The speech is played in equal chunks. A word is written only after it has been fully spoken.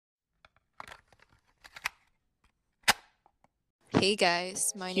Hey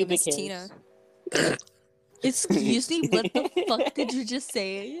guys, my name is Tina. Excuse me, what the fuck did you just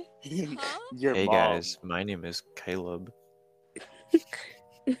say? Huh? Your Hey mom. guys, my name is Caleb.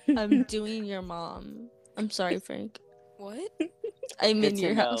 I'm doing your mom. I'm sorry, Frank. What? I'm Good in to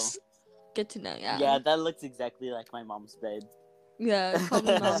your know. house. Good to know, yeah. Yeah, that looks exactly like my mom's bed. Yeah, call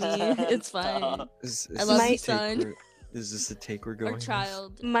me mommy. It's fine. Is I love you, this a take son. is this a take we're Or going with?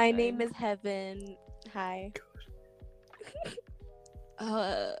 child. My Sorry. name is Heaven. Hi.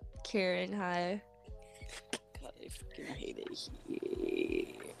 Karen, hi. God, I fucking hate it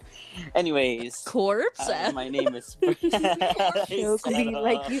here. Anyways, Corpse? my name is. Joke me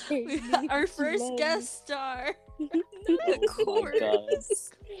like you hate me. Our You first love guest star. A Oh my corpse. God.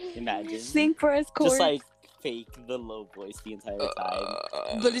 Imagine. me. Sing for us, Corey. Just like fake the low voice the entire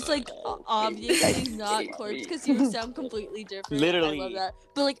time. But it's like obviously not Like, corpse because you sound completely different. Literally. I love that.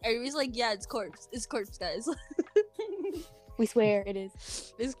 But like everybody's like, yeah, it's corpse. It's corpse, guys. We swear it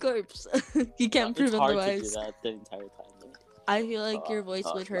is. It's corpse. You can't prove It's hard to do otherwise. that the entire time. I feel like your voice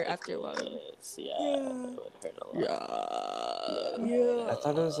would hurt Like after a while. this. Yeah, it would hurt a lot. I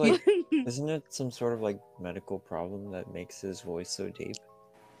thought it was like, isn't it some sort of like medical problem that makes his voice so deep?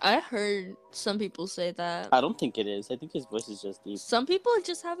 I heard some people say that. I don't think it is. I think his voice is just deep. Some people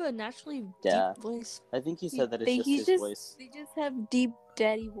just have a naturally Yeah. deep voice. I think he said that They- it's he's just his just- voice. They just have deep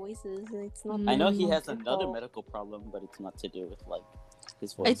daddy voices, and it's not. I know he has their another fault. medical problem, but it's not to do with like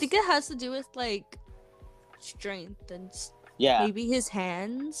his voice. I think it has to do with like strength and yeah. maybe his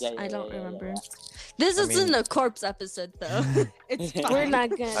hands. Yeah, I don't remember. yeah. This I isn't mean- a corpse episode though. It's fine. We're not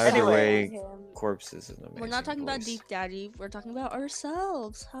gonna. Either talk way, about him. Corpses is an amazing We're not talking about voice. Deep Daddy. We're talking about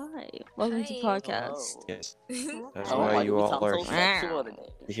ourselves. Hi, welcome to Hi. podcast. Oh. Yes, that's Oh, why why you do we all sound are so sexual today?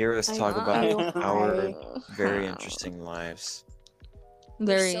 to hear us I talk know. about our Hi. very interesting lives.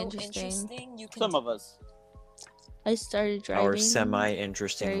 Very so interesting. You can Some of us. I started driving. Our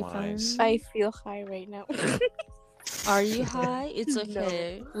semi-interesting Very lives. fun. I feel high right now. Are you high? It's No.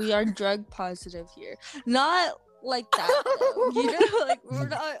 okay. We are drug positive here. Not like that. Though. You know, like we're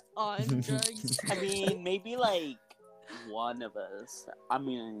not on drugs. I mean, maybe like one of us. I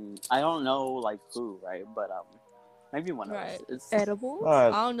mean, I don't know like who, right? But maybe one Right. of us. It's Edible. I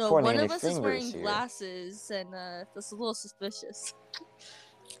don't know. pointing One of any us is wearing fingers here. glasses, and that's a little suspicious.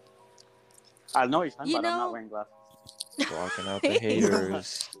 I know what you're talking You about. I'm know- not wearing glasses. Blocking out the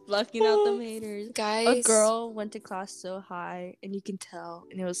haters. Blocking out the haters. guys. A girl went to class so high, and you can tell,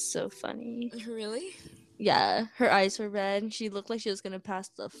 and it was so funny. Really? Yeah, her eyes were red, and she looked like she was gonna pass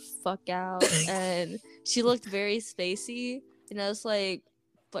the fuck out, and she looked very spacey, and I was like,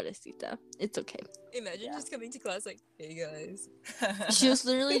 "Pobrecita, it's okay." Imagine Yeah. just coming to class like, hey guys. She was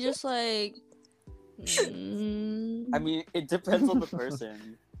literally just like, I mean, it depends on the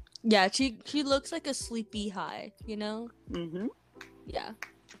person. yeah, she looks like a sleepy high, you know? Mm-hmm. Yeah.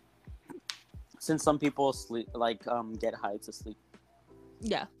 Since some people sleep, like, get high to sleep.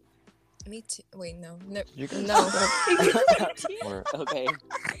 Yeah. Me too. Wait, no. No. You guys No. Or- Okay.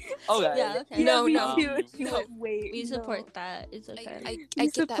 Okay. Yeah, okay. No, me no, too. She no. went, wait. We no. support that. It's okay. I We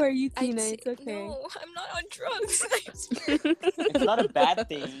get that. support you, I Tina. t- It's okay. No, I'm not on drugs. It's not a bad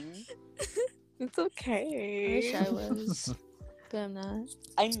thing. It's I okay. wish I was, but I'm not.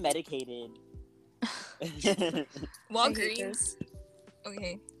 I'm medicated. Walgreens.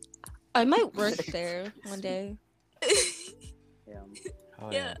 Okay. I might work there one day. Yeah.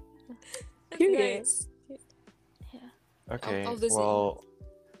 Oh, Yeah. That's Period. nice. Okay. I'll visit. Well,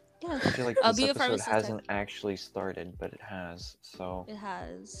 Yeah, I feel like I'll this be a episode pharmacist hasn't actually started, but it has. So, it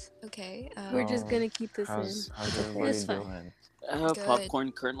has. Okay. We're just gonna keep this how's in. everybody It's fine. doing? Good.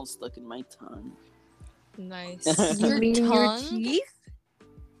 Popcorn kernel stuck in my tongue. Nice. You Your mean your tongue? teeth?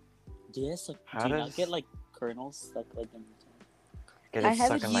 Yes. Like, How do you not does- get like kernels stuck like in your tongue? Get I it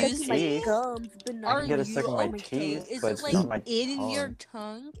haven't stuck in my used my teeth. gums, but not I can get it you stuck in my okay? teeth, Is but it it's like not my in your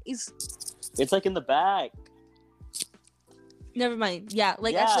tongue. tongue? Is It's like in the back. never mind. Yeah,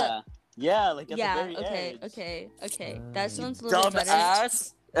 like at the Yeah. Yeah, like at yeah. the very Okay, edge. okay. That sounds a little Dumb bit better.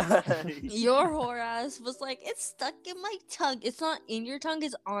 ass. Your whore ass was like, it's stuck in my tongue. It's not in your tongue.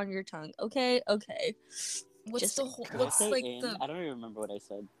 It's on your tongue. Okay. What's Just the whole? Did I What's say like in? the? I don't even remember what I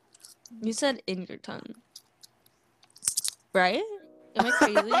said. You said in your tongue, right? Am I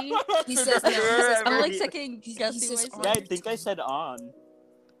crazy? He says no. He says I'm no. like second He guessing says myself. Yeah, I think I said on.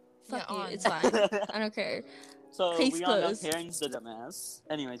 Fuck Yeah, you. on. It's fine. I don't care. So Case we all know closed. Karen's the dumbass.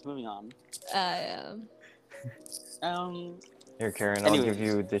 Anyways, moving on. Yeah. Here, Karen, I'll Anyways. give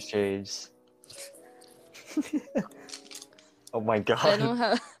you the shades. Oh my god. I don't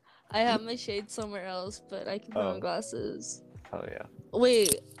have. I have my shades somewhere else, but I can put on Oh. glasses. Hell yeah.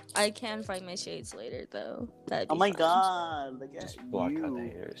 Wait, I can find my shades later though. That'd be Oh my fun. god, look at Just block out the you.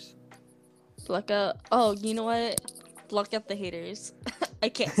 haters. Block out. Oh, you know what? Block out the haters. I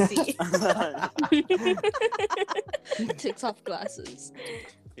can't see. Takes off glasses.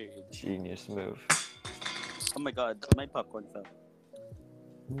 Genius move. Oh my god, my popcorn fell.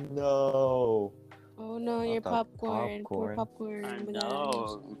 No. Oh no, Not your the popcorn. Poor popcorn. popcorn. I Oh my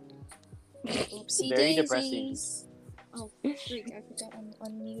know. Oopsie Very daisies. Oh, freak! I forgot I'm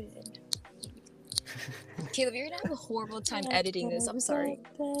unmuted. Caleb, you're gonna have a horrible time editing this. I'm sorry.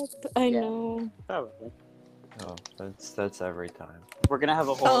 I Yeah. know. Probably. Oh, that's every time. We're gonna have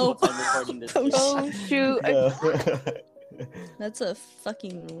a horrible Oh. time recording this. Oh, shit. Oh shoot. That's a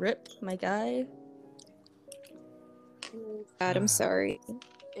fucking rip, my guy. God, I'm sorry.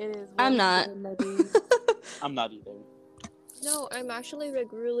 It is. I'm what not. it is, my dude. I'm not either. No, I'm actually like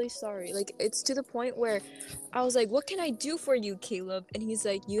really sorry. Like it's to the point where I was like, "What can I do for you, Caleb?" And he's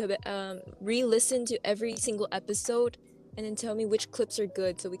like, "You have re-listen to every single episode, and then tell me which clips are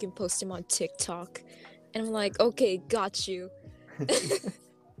good so we can post them on TikTok." And I'm like, "Okay, got you."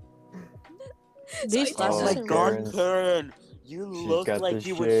 These I- Oh glasses my are god, Karen's- Karen! You she's look got like the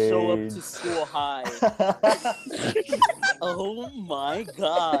you would show up to shades. school high. Oh my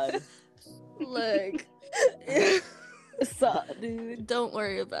god. Look. Sup, dude. Don't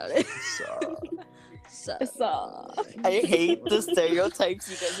worry about it. Sup. Sup. I hate the stereotypes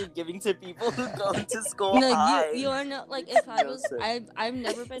you guys are giving to people who go to school No, high. you are not like if I was Joseph. I've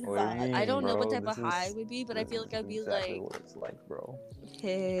never been What do you high. mean, I don't know what bro? type of This high is- would be, but I feel like this I'd be is exactly like, what it's like, bro.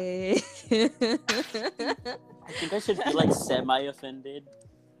 hey. I think I should be like semi-offended,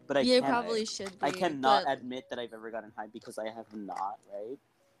 but I You can't. probably should be. I cannot but admit that I've ever gotten high because I have not, right?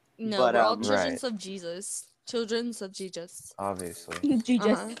 no, but, we're all um, children Right. of Jesus. Children of Jesus. Obviously. Jesus.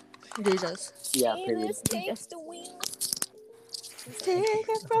 Uh-huh. Jesus. Yeah, pretty. Jesus takes the wheel. Take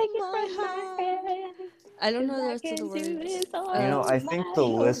it from my heart. I don't know the rest of the words. You know, I think the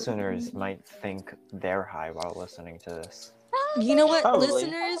listeners might think they're high while listening to this. You know what? Probably.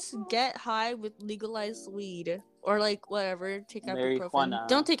 Listeners, get high with legalized weed or like whatever. Take ibuprofen. Marijuana.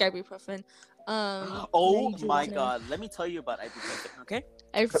 Don't take ibuprofen. Oh marijuana. my god, let me tell you about ibuprofen, okay?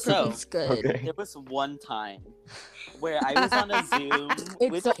 Ibuprofen's good. Okay. There was one time where I was on a Zoom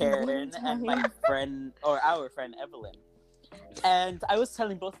with a Karen one and my time. friend, or our friend Evelyn. And I was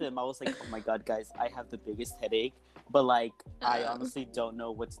telling both of them, I was like, oh my god, guys, I have the biggest headache. But, like, I honestly don't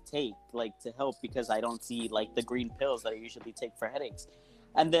know what to take, like, to help because I don't see, like, the green pills that I usually take for headaches.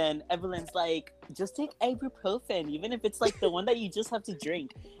 And then Evelyn's like, just take ibuprofen, even if it's, like, the one that you just have to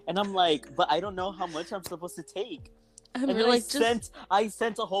drink. And I'm like, but I don't know how much I'm supposed to take. And And we're then like, just I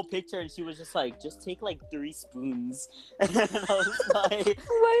sent a whole picture, and she was just like, just take, like, 3 spoons. And then I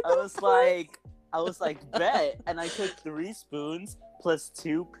was like, bet. And I took 3 spoons plus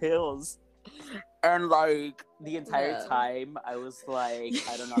 2 pills. And like the entire No. time I was like,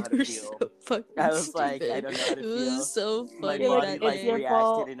 I don't know how to You're feel. so fucking I was like, I stupid. don't know how to It feel. was so My funny body that like It's your day.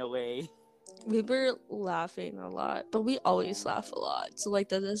 fault. reacted in a way. We were laughing a lot, but we always laugh a lot, so like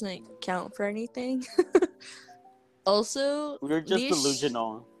that doesn't count for anything. Also, We were just these-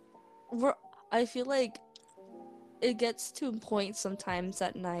 delusional. I feel like it gets to a point sometimes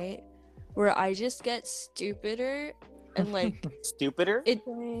at night where I just get stupider and like Stupider?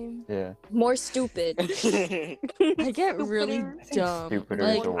 Yeah. More stupid. I get really Stupider. I think dumb. stupider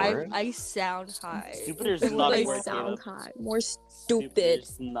Like is a word. I sound high. Stupider is It not a like word, sound Caleb. high. More Stupid stupid.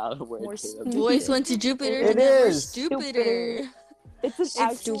 is not a word, More Caleb. Boys went to Jupiter It to get more is. stupider. It's an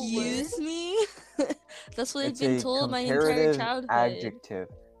actual Excuse word. me? That's what I've It's been a told my entire comparative childhood. adjective.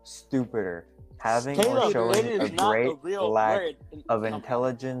 Stupider. Having or Caleb, showing it a is not a great real lack word. of Come on.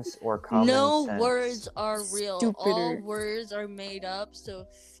 intelligence or common No sense. words are real. All Stupider. words are made up, so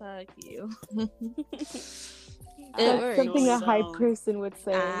fuck you. It That's works. something a high Sounds- person would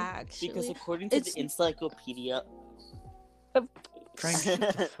say. Actually, Because according to It's- the encyclopedia, Frank, shut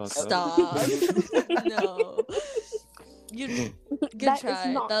the fuck up. stop. No. You good That is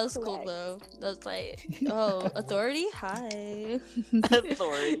try. not That was cool correct. though. That's like, oh, authority? Hi.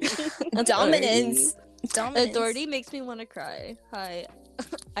 authority. Dominance. Dominance. Authority makes me want to cry. Hi.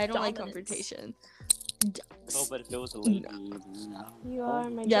 I don't like Dominance. confrontation. Oh, but if it was a lady, You are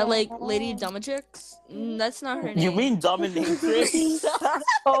my Yeah, dad. like Lady Domatrix. That's not her name. You mean dominatrix?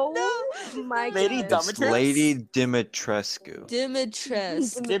 Oh my Lady goodness. It's Dominatrix? Lady Dimitrescu.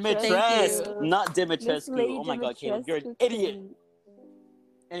 Dimitrescu. Dimitrescu, you. not Miss Dimitrescu. Lady Oh my god, Caleb, you're an Dimitrescu idiot. can-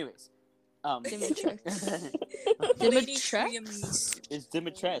 Anyways, Dimitrescu. Lady Dimitrescu? Triamis. it's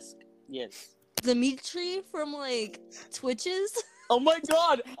Dimitrescu. Yes. Dimitri from like Twitches. Oh my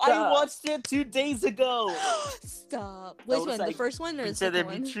god! I Stop. watched it 2 days ago. Stop. Which was one? The like, first one or the Consider second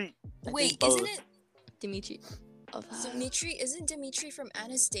one? Dimitri. I Wait, think both. isn't it Dimitri. Of Dimitri? Isn't Dimitri from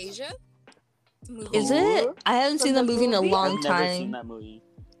Anastasia? The movie? Is it? I haven't From seen the the movie in a movie? long I've never seen time. that movie.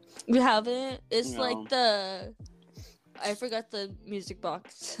 You haven't? It's No. like the. I forgot the music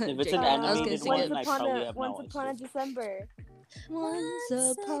box. If it's JK, an I was gonna animated sing one, it. I probably have Once no upon a idea. December.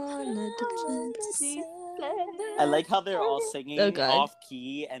 Once upon a December. I like how they're all singing Oh, God. off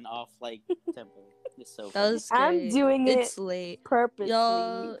key and off like tempo. It's so That funny. was I'm great. doing it It's late. purposely.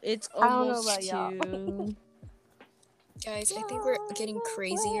 Y'all, it's I don't know almost about y'all. 2. Guys, I think we're getting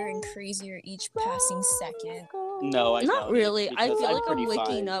crazier and crazier each passing second. No, I Not doubt it, really. I because feel I'm like I'm pretty waking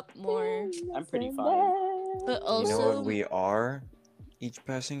fine. up more. I'm pretty fine. But You also, know what we are? Each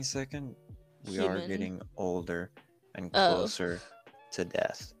passing second, we are Human. getting older and Oh. closer to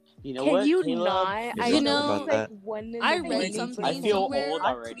death. You know Can what, you Caleb? not? You I don't know know it's about like that? 1 in the I read morning something I feel somewhere old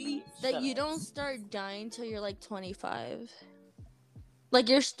Hot already. tea. that Shut you up. don't start dying till you're like 25. Like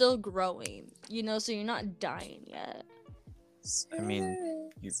you're still growing, you know, so you're not dying yet. I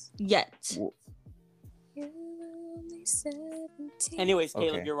mean, you- Yet. w- Anyways,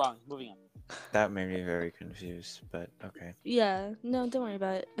 Caleb, Okay. you're wrong. Moving on. that made me very confused, but okay. Yeah. No, don't worry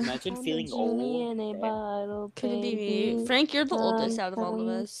about it. Imagine I'm a feeling genie old. in a bottle, Couldn't be me. baby. Frank, you're the oldest out of all of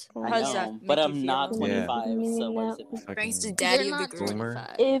us. I How's know, that but make you I'm not feel? 25, so why does it matter? Frank's the Fucking daddy You're of the not group. boomer.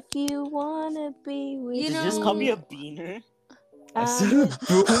 25. If you wanna be with You Did know- you just call me a beaner? I said a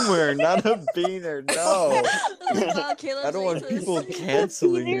boomer, not a beaner. No, Wow, Caleb's I don't want racist. people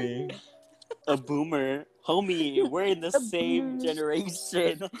canceling me. A boomer? Homie, we're in the A same boomer.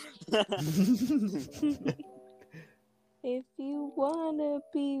 generation. If you wanna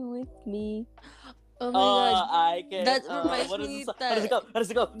be with me. Oh my god. I can. That reminds what is me the song? that How does it go? How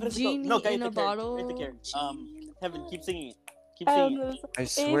does it go? How does it go? Genie No, guys, in a the character. bottle. Heaven, keep singing it. Keep I singing don't it. know. I If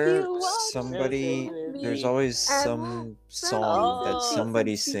swear, you want somebody. to be There's always I some won't song that Oh.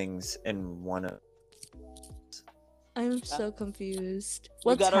 somebody sings in one of. I'm so confused. You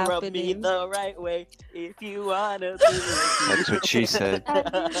What's gotta rub me happening? the right way if you wanna be with me. That's what she said.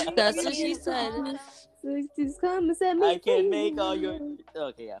 That's what she said. So just come and set me I can free. make all your.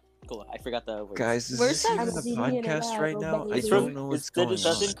 Okay, yeah, cool. I forgot the words. Guys, is Where's this that- even a I'm singing it podcast right loud, now? I It's baby. don't know what's it's going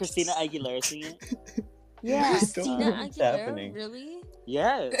doesn't on. Christina Aguilera sing it? Yeah. Christina What's Aguilera? happening? Really?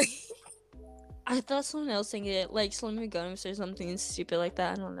 Yes. I thought someone else sang it, like Selena Gomez or something stupid like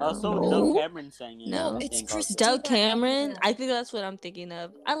that. I don't know. Also, No. Dove Cameron sang it. No, I it's think, Chris- also. Dove Christina Cameron? Aguilera. I think that's what I'm thinking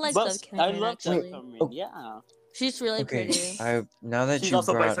of. I like But Dove I Cameron love Dove actually. Cameron. Oh. Yeah. She's really Okay, pretty. now that She's you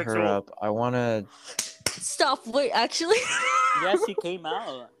also brought her bisexual. up, I wanna. Stop! Wait, actually. Yeah, she came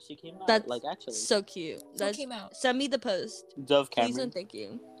out. She came out. That's like actually. so cute. Who That's, came out? send me the post, Dove please Cameron. and thank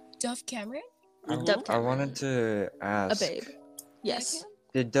you. Dove Cameron? Mhm. Dove I wanted to A ask. babe. Yes.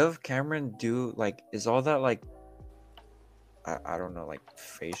 Did Dove Cameron do like? Is all that like? I don't know, like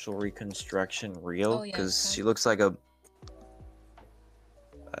facial reconstruction real? Oh, yeah, Because she kinda. looks like a.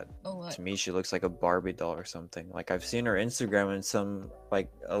 Oh, what? To me, she looks like a Barbie doll or something. Like I've seen her Instagram and some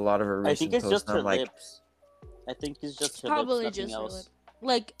like a lot of her I recent think it's posts. just and her I'm like, lips. I think it's just her Probably lips, nothing just her else. lip.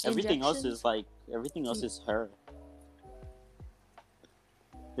 Like Everything else injections? is like everything else is her.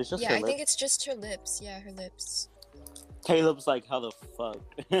 It's just Yeah, her I think lips. it's just her lips. Yeah, her lips. Caleb's like, how the fuck?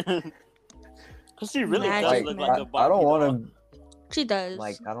 Because she really does Magic look man. like a Barbie I don't want doll. to She does.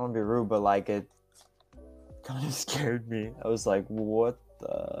 like I don't want to be rude, but like it kind of scared me. I was like, what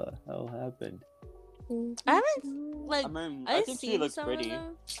the hell happened? I haven't like I mean, I've I think she seen looks some pretty. of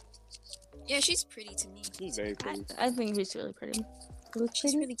them. Yeah, she's pretty to me. She's very pretty. I think she's really pretty.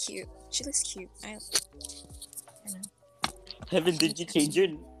 She's really cute. She looks cute. I know. Heaven, did you change your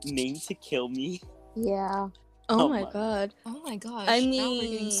name to kill me? Yeah. Oh, Oh my my. god. Oh my gosh. I now we're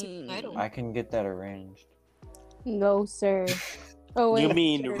getting mean- suicidal. I can get that arranged. No, sir. Oh wait. You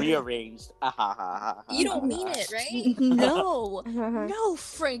mean sir. rearranged? Ah, ha, ha, ha, ha, You don't ha, mean ha. it, right? No. No,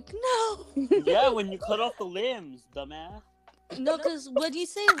 Frank, no. Yeah, when you cut off the limbs, dumbass. No, because when you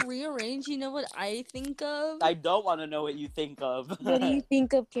say rearrange, you know what I think of? I don't want to know what you think of. What do you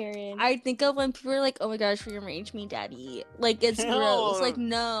think of Karen? I think of when people are like, "Oh my gosh, rearrange me, daddy." Like it's No. gross. Like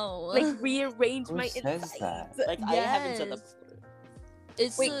no. like rearrange Who my says insides. that? Like I haven't said that. Yes.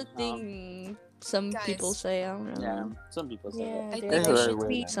 It's Wait. a thing some Guys. people say. I don't know. Yeah, some people say Yeah, that. I they're think like, I should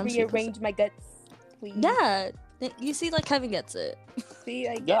please Some people rearrange my guts, please. Yeah. You see, like Kevin gets it. See,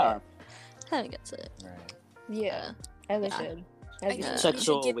 I get Yeah, it. Kevin gets it. Right. Yeah, as I Yeah. should. I As think I we should.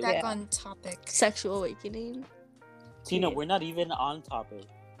 Sexual should get back yeah. on topic. Sexual awakening. Tina, Yeah. we're not even on topic.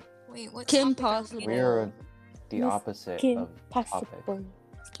 Wait, what Kim topic are we Possible. doing? We're the Miss opposite Kim of topic. Possible.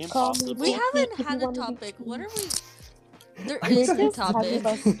 Kim Call me Possible. We If haven't you had a wanna be topic. What are we? There I'm is We're new just talking topic.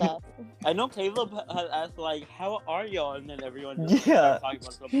 about stuff. I know Caleb has asked like, "How are y'all?" and then everyone just Yeah. started talking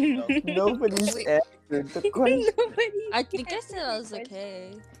about something else. Nobody's Wait. answered the question. Nobody. I think I said I was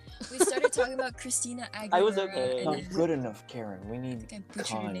okay. We started talking about Christina Aguilera. I was okay. And Not then good enough, Karen. We I need think I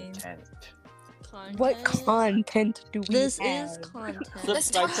butchered your name. content. What content do we This have? is content. Let's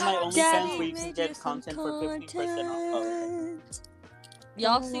Subscribe talk to my about OnlyFans Daddy where you can made get you some content for 15% off. Oh, okay.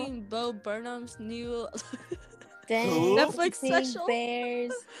 Y'all seen Bo Burnham's new Dancing Netflix special?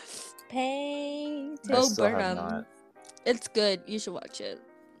 Bears paint. I Bo still have Burnham. not. It's good. You should watch it.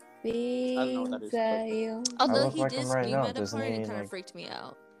 don't know what that is, but- Although look he like did him right scream now. at a Doesn't point, it he, kind of like- freaked me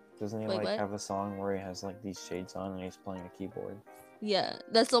out. Doesn't he Wait, like what? have a song where he has like these shades on and he's playing a keyboard? Yeah,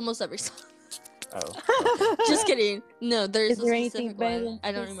 that's almost every song. Oh. Okay. Just kidding. No, there's Is a there anything specific better one. than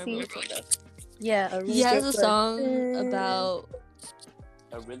I don't remember which one Chrissy? though. Yeah, a really He has good a song one. about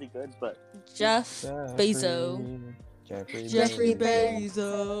Really good, but Jeff Bezos. Jeffrey Jeffrey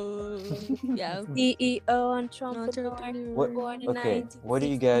Bezos. Bezos. Yeah. CEO entrepreneur. Entrepreneur. What? Born in Okay, what do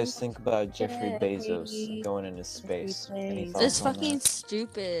you guys think about Jeffrey Jeffrey Bezos going into space? Any Bezos. thoughts It's on fucking that?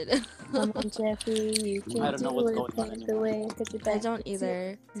 stupid. Come on, Jeffrey, you can I don't know do what's it. going on Pave the anymore. way, put your I back don't into either.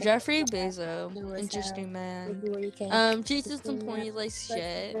 it. Jeffrey Do Bezos, it interesting yourself. man. Do what you can. Jesus and point he likes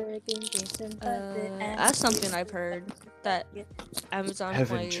shit. That's That's something I've heard, that Amazon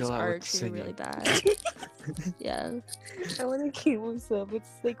Heaven, employees chill out are with treated really singing. bad. Yeah. I want to kill myself. It's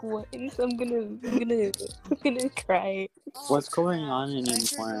like once I'm gonna cry. what's going on I anymore?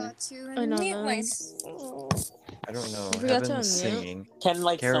 forgot to I don't unmute know. myself. I don't know. You forgot to Heaven's unmute? singing. Can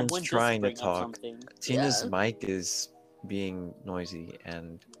like Karen's someone trying to just bring up talk. something? Tina's Yeah. mic is being noisy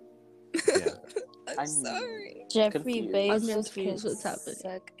and yeah. I'm I'm sorry. Jeffrey confused. I'm Bezos confused can what's happening.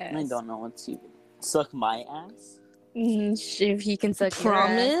 suck I ass. don't know what to suck my ass. If he can suck your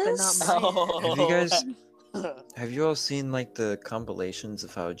ass, but not Promise? mine. Have you guys have you all seen like the compilations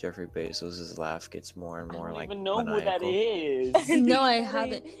of how Jeffrey Bezos' laugh gets more and I more don't like even know who that maniacal? is. No, I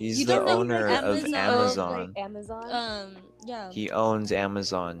haven't. He's You the don't know owner of Amazon- Amazon. Like Amazon. Yeah. He owns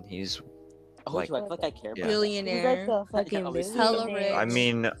Amazon. He's Oh, like- do I feel like I care Yeah. about that? He's Billionaire. like a fucking Obviously. Hella billionaire. I rich.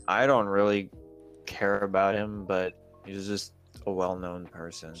 mean, I don't really care about him, but he's just a well-known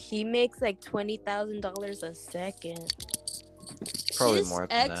person. He makes like $20,000 a second. Probably His more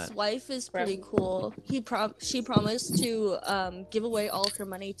than that. ex-wife is pretty cool. She promised to give away all of her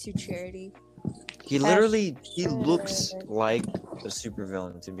money to charity. He looks like a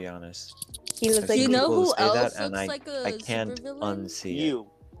supervillain, to be honest. He looks I've like You seen know people who say that, else and looks like a I can't supervillain? unsee it. You,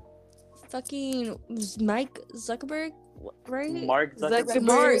 Fucking Mike Zuckerberg, right? Mark Zuckerberg.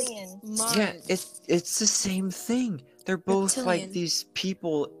 Mark. Reptilian. Mark. Yeah, it's the same thing. They're both like Reptilian. these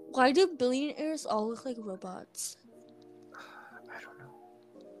people. Why do billionaires all look like robots? I don't know.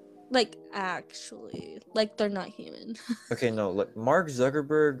 Like, actually. Like, they're not human. Okay, no, look, Mark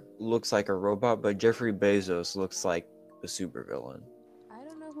Zuckerberg looks like a robot, but Jeffrey Bezos looks like a supervillain. I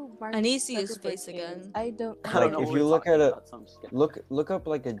don't know who Mark I need to see his Zuckerberg face is. again. I don't. I don't Like, know if what you we're look talking at about, so I'm just kidding. Look up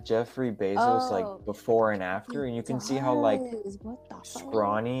like a Jeffrey Bezos Oh, like before and after, and you can see how like does. What the fuck?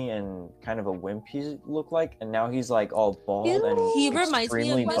 scrawny and kind of a wimp he looked like, and now he's like all bald and He reminds me of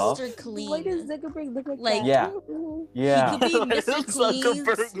extremely buff. Mr. Clean. Why does Zuckerberg look like, Like- that? Yeah. Yeah. He could be What Mr. does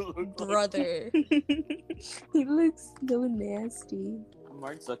Zuckerberg Clean's look like? brother. He looks so nasty.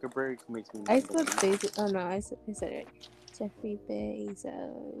 Mark Zuckerberg makes me. I mad. said Bezos. Oh no, I said it right. Jeffrey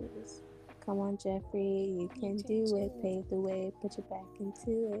Bezos. Come on, Jeffrey, you can do it. Pave the way, put your back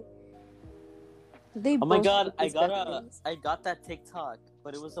into it. They Oh my both god, look I got disgusting. I got that TikTok,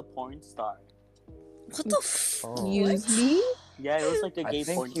 but it was a porn star. What the f? Oh. Excuse me? Yeah, it was like a I gay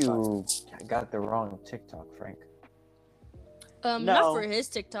porn think star. you got the wrong TikTok, Frank. Not No. for his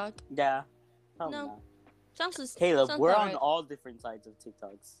TikTok. Yeah. Oh, No. no. Sounds Caleb, sounds we're about on right. all different sides of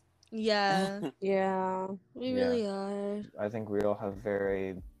TikToks. Yeah, Yeah. we Yeah. really are. I think we all have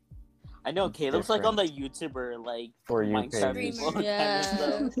very I know Caleb's like on the YouTuber like For You Minecraft pages. people kind of Yeah,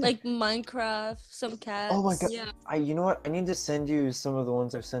 stuff. like Minecraft, some cats. Oh my god. Yeah. You know what? I need to send you some of the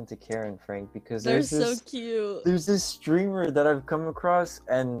ones I've sent to Karen, Frank, because They're there's so this cute. there's this streamer that I've come across,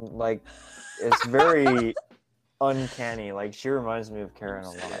 and like it's very uncanny. Like she reminds me of Karen a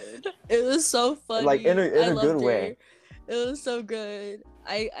lot. It was so funny. Like, in a I good loved way. her. It was so good.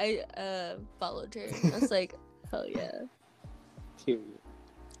 I followed her. I was like, hell yeah. Period.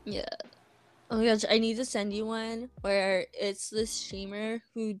 Yeah. Oh my gosh, I need to send you one where it's this streamer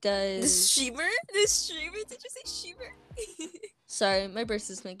who does This streamer? This streamer? Did you say streamer? Sorry, my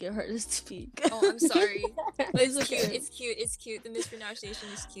braces make it hard to speak. Oh, I'm sorry. But It's it's cute. okay. It's cute. It's cute. The mispronunciation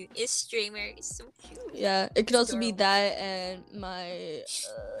is cute. It's streamer. It's so cute. Yeah, it could It's also be adorable. that and my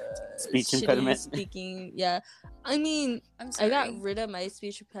Speech shitty impediment. speaking. Yeah, I mean, I'm I sorry. got rid of my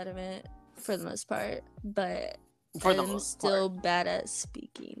speech impediment for the most part, but For the I'm most still bad at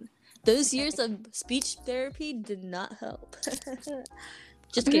speaking. Those years of speech therapy did not help.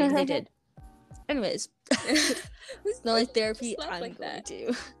 Just kidding, they did. Anyways, the only therapy Just laugh I'm like going that.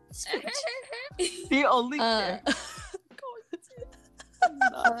 to. The only Uh,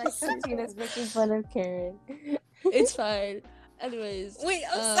 I like how Tina's making fun of Karen. it's fine. Anyways, Wait,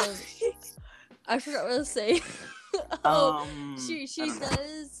 I'm sorry. I forgot what I was saying. Oh, she I don't know.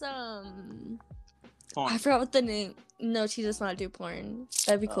 does Porn. I forgot what the name. No, she does not do porn.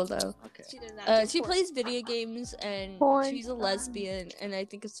 That'd be cool though. Okay. She did not. She plays video games and Porn she's a star. lesbian, and I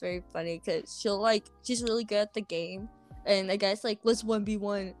think it's very funny because she's really good at the game, and the guy's like, let's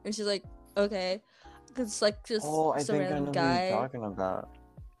 1v1, and she's like, okay, because it's like just Oh, I some think I know random who guy, you're talking about.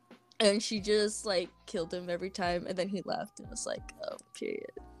 and she just like killed him every time, and then he left and was like, oh,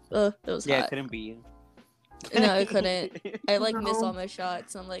 period. It was Yeah, it hot. couldn't be you. No, I couldn't. I like miss No. all my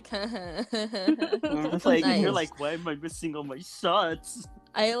shots. I'm like, It's like, and you're Nice. like, why am I missing all my shots?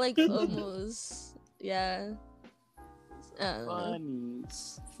 I like almost, yeah. I don't know.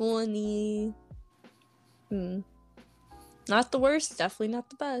 Funnies. Funny. Not the worst, definitely not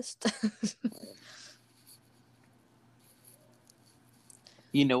the best.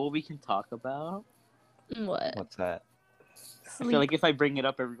 You know what we can talk about? What? What's that? I feel like if I bring it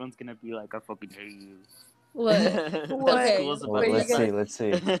up, everyone's gonna be like, I fucking hate you. What? What? Okay. School's What about are to you Let's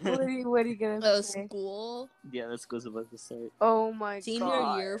see. start. Let's see. What are you gonna Oh, say? school? Yeah, that school's about to start. Oh my Senior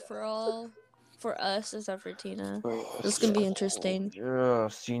god. year for all. For us, except for Tina. For- This is gonna be interesting. Yeah,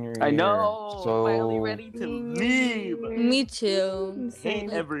 senior year. I know. So Finally ready to leave. Senior Me too. Hate Same.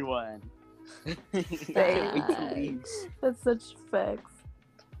 everyone. I can't wait to leave. Facts. That's such facts.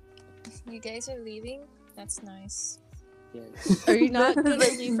 You guys are leaving? That's nice. Yes. Are you not This is, gonna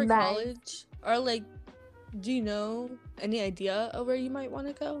like, leave for nice. college? Or like, do you know any idea of where you might want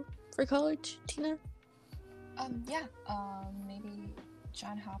to go for college, Tina? Yeah. Maybe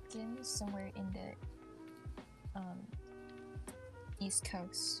John Hopkins, somewhere in the East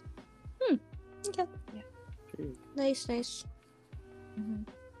Coast. Okay. Yeah. Nice, nice. Mm-hmm.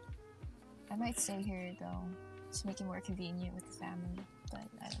 I might stay here though, to make it more convenient with the family. But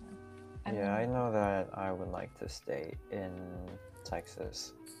I don't know. Yeah, I know that I would like to stay in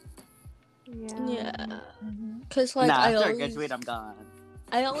Texas. Yeah. Yeah. Mm-hmm. Cause like nah, I after I always, graduate, I'm gone.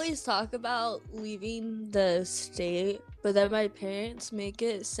 I always talk about leaving the state, but then my parents make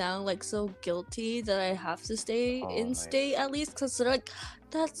it sound like so guilty that I have to stay Oh, in nice. state at least, because they're like,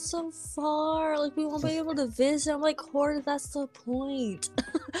 that's so far, like we won't be able to visit. I'm like, Horde, that's the point.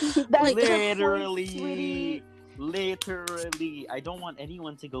 That's Like, the point, Literally. sweetie. Literally. I don't want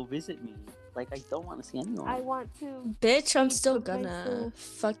anyone to go visit me. Like, I don't want to see anyone. I want to. Bitch, I'm Keep still the place gonna. full.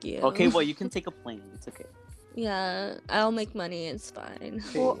 Fuck you. Okay, well, you can take a plane. It's okay. Yeah, I'll make money, it's fine.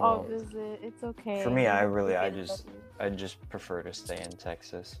 We'll all Well, visit. It's okay. For me, I I just prefer to stay in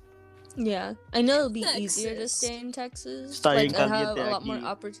Texas. Yeah, I know it'll be easier to Texas. stay in Texas. Está Like, bien I have a caliente lot more aquí.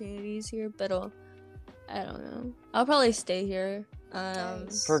 opportunities here, but I don't know. I'll probably stay here.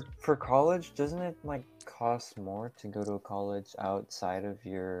 Nice. For college, doesn't it like cost more to go to a college outside of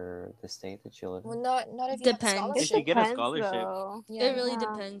the state that you live Well, in? not if you Depends. have a If scholarship. you get a scholarship. Yeah. It really Yeah.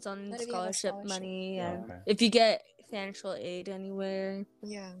 depends on Not if you have a scholarship scholarship. money Yeah, and okay. if you get financial aid anywhere,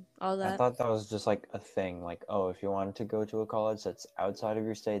 Yeah. all I that. thought that was just like a thing. Like, oh, if you wanted to go to a college that's outside of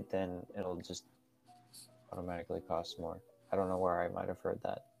your state, then it'll just automatically cost more. I don't know where I might have heard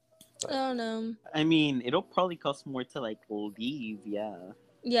that. I don't know. I mean, it'll probably cost more to, like, leave, yeah.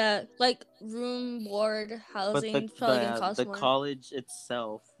 Yeah, like room, board, But housing, probably gonna cost the more. college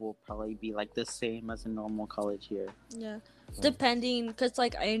itself will probably be, like, the same as a normal college here. Yeah, depending, because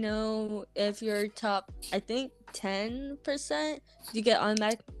like I know if you're top, I think 10%, you get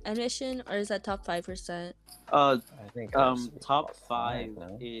automatic admission, or is that top 5%? Uh, I think that's top 5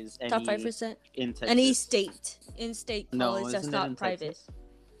 no? is any Top 5%. in Texas. Any state, in-state No, college that's isn't it not in private. Texas?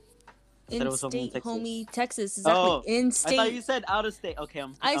 I thought it was only in In-state, Texas. homie, Texas, exactly. Oh, I In-state. thought you said out of state. Okay,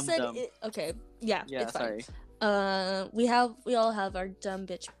 I I'm said dumb. it. Okay, yeah, Yeah, it's fine. sorry. We all have our dumb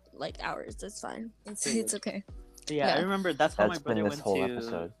bitch like hours. That's fine. It's okay. Yeah, I Yeah. remember that's how That's my brother been this went whole to.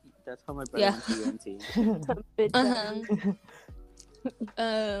 episode. That's how my brother Yeah. went to UNT.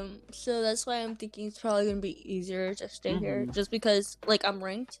 Bitch, So that's why I'm thinking it's probably gonna be easier to stay here, Mhm. just because like I'm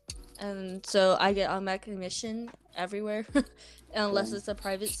ranked, and so I get automatic admission everywhere, unless Cool. it's a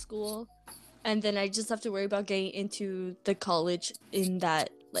private school. and then I just have to worry about getting into the college in that,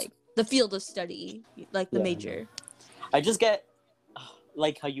 like, the field of study, like the Yeah. major. I just get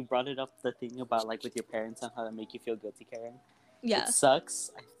like how you brought it up, the thing about like with your parents and how that make you feel guilty, Karen. Yeah. It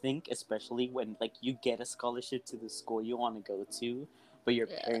sucks, I think, especially when like you get a scholarship to the school you want to go to, but your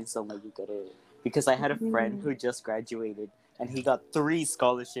Yeah. parents don't let you go to it. Because I had a friend who just graduated and he got 3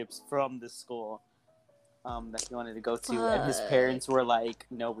 scholarships from the school that he wanted to go to, and his parents were like,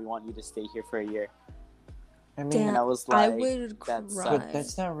 "No, we want you to stay here for a year." I mean, Damn, And I was I like, would that cry. but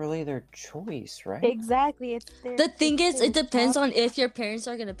that's not really their choice, right? Exactly. It's their. The thing it's is, it their depends job. on if your parents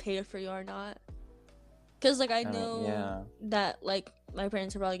are gonna pay for you or not. Cause like I mean, know yeah. that like my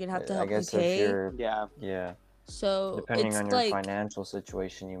parents are probably gonna have to I help me guess if pay. you're, Yeah. yeah, So depending it's on your like financial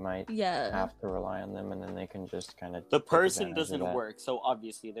situation, you might yeah. have to rely on them, and then they can just kind of The person doesn't work, so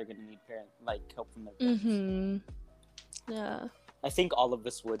obviously they're gonna need help from their parents. Mm-hmm. Yeah. I think all of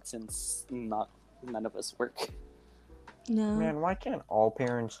us would, since none of us work. No. Man, why can't all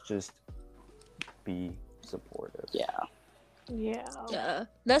parents just be supportive? Yeah. Yeah. Yeah.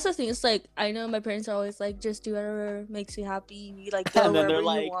 That's the thing. It's like I know my parents are always like, just do whatever makes you happy. You, like go And then wherever they're you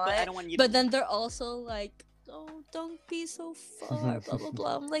like, want. "But I don't want you." But then they're also like, oh, don't be so far. Blah blah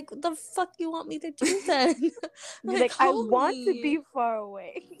blah. I'm like, what the fuck you want me to do then? You're like, I want to homie. be far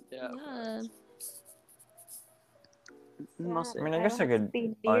away. Yeah. No, Yeah, I mean, I I guess don't I have to could be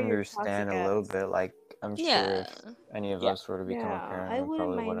near your understand toxic a little ass. bit. Like, I'm sure Yeah. if any of Yeah. us were to become a Yeah, parent, I we wouldn't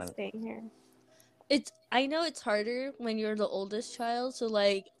probably mind wouldn't. staying here. I know it's harder when you're the oldest child. So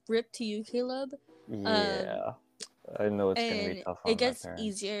like, rip to you, Caleb. Yeah, I know it's gonna be And tough it on my gets parents.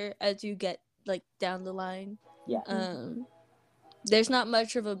 easier as you get like down the line. Yeah. There's not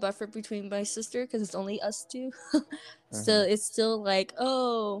much of a buffer between my sister because it's only us two. So it's still like,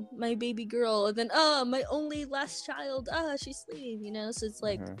 oh, my baby girl, and then my only last child, she's sleeping, you know. So it's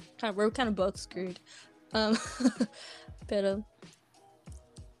like we're kind of both screwed. But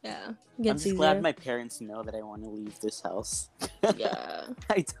yeah, it I'm gets just glad easier. my parents know that I want to leave this house. Yeah.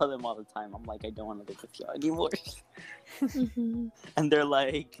 I tell them all the time, I'm like, I don't want to live with you anymore. Mhm. And they're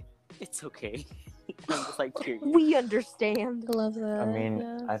like, it's okay. I'm just like, here. We understand. I love that. I mean,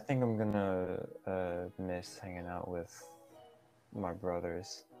 yeah. I think I'm gonna miss hanging out with my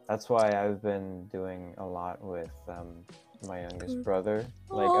brothers. That's why I've been doing a lot with my youngest brother.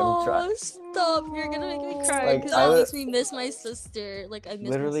 Like, I'm trying. Stop! You're gonna make me cry Like, because I that was- makes me miss my sister. Like I miss my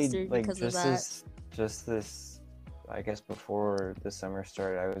Literally, sister like because of that. just this. I guess before the summer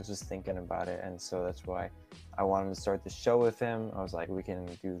started, I was just thinking about it, and so that's why I wanted to start the show with him. I was like, we can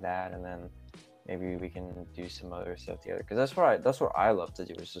do that, and then maybe we can do some other stuff together. Because that's what I love to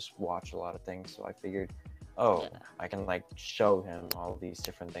do, is just watch a lot of things. So I figured, Yeah. I can like show him all these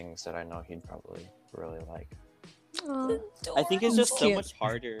different things that I know he'd probably really like. Aw. I think it's just so Cute. much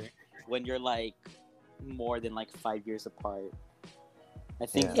harder when you're like more than like 5 years apart. I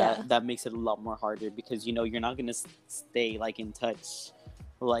think Yeah. that makes it a lot more harder because you're not gonna stay like in touch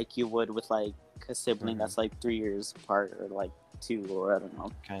like you would with like a sibling that's like 3 years apart or like 2 or I don't know.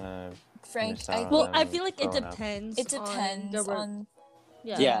 Kind of. Frank, Miss out on Well, them I feel like it growing up. depends. it depends on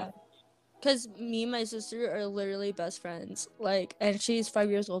Yeah. Because me and my sister are literally best friends. Like, and she's 5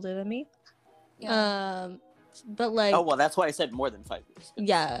 years older than me. yeah. But like, Oh well, that's why I said more than 5 years.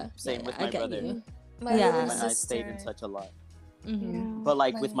 yeah. Same yeah, with I my get brother. you. My Yeah. little And I sister. stayed in touch a lot. Mhm. But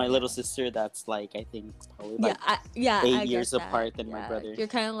like My with my little- little sister, that's like I think probably like Yeah, 8 I years get that. apart than my Yeah. brother. You're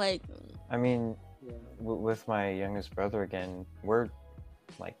kind of like, I mean, Yeah. with my youngest brother again, we're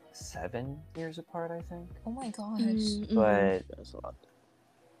like 7 years apart, I think. Oh my gosh. mhm. But That's a lot.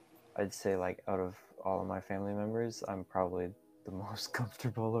 I'd say like out of all of my family members, I'm probably the most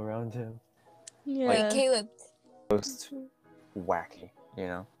comfortable around him. yeah. Wait, Caleb. Most wacky, you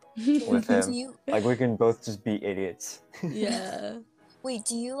know? Caleb, With him. Do you Like, we can both just be idiots. yeah. wait?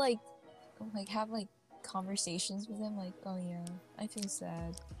 Do you like have like conversations with him? Like, oh yeah, I feel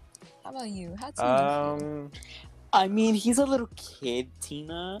sad. How about you? How do you feel? I mean, he's a little kid,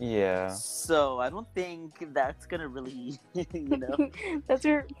 Tina. Yeah. So I don't think that's gonna really, you know. That's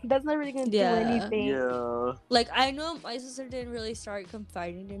not really gonna Yeah. do anything. Yeah. Like, I know my sister didn't really start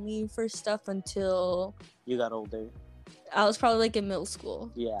confiding in me for stuff until You got older. I was probably like in middle school.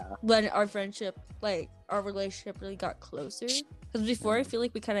 Yeah. When our friendship, like our relationship really got closer. Because before, I feel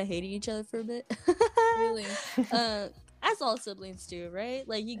like we kind of hated each other for a bit. Really? As all siblings do, right?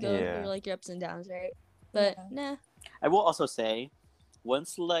 Like, you go Yeah. through like your ups and downs, right? But nah. I will also say,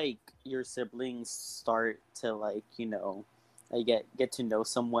 once like your siblings start to like like get to know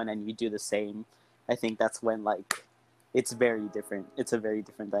someone and you do the same, I think that's when like it's very different. It's a very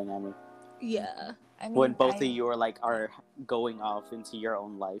different dynamic. Yeah. I mean, When both of you are going off into your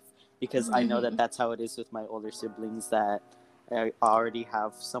own life, because I know that that's how it is with my older siblings, that I already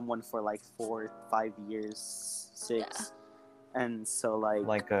have someone for like 4, 5 years, 6, and so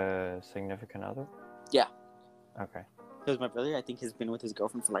Like a significant other? Yeah. Okay. Because my brother, I think, has been with his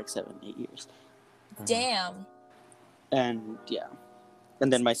girlfriend for like 7, 8 years. Damn. And yeah.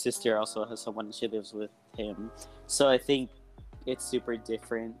 And then my sister also has someone, and she lives with him. So I think it's super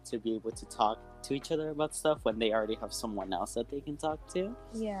different to be able to talk to each other about stuff when they already have someone else that they can talk to.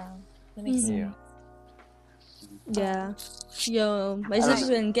 Yeah. That makes sense. Yeah. Yo, my sister's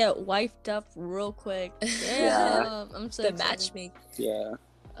gonna get wifed up real quick. Damn. Yeah. I'm so The excited. matchmaking. Yeah.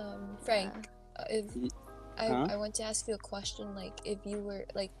 Frank, if Huh? I want to ask you a question, like if you were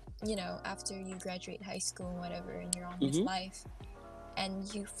like, you know, after you graduate high school and whatever, and you're on this life,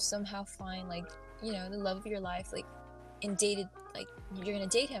 and you somehow find like, you know, the love of your life, like, and dated, like you're gonna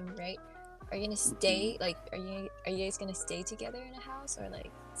date him, right? Are you gonna stay? Like, are you guys gonna stay together in a house or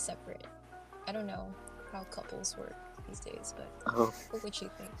like separate? I don't know how couples work these days, but what would you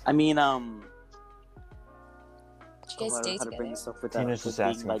think? I mean, Should you guys stay how to bring together? this up without Tina's just being,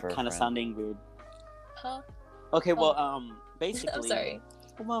 asking like for a kind of friend. sounding weird. Huh? Okay, well, basically. I'm sorry.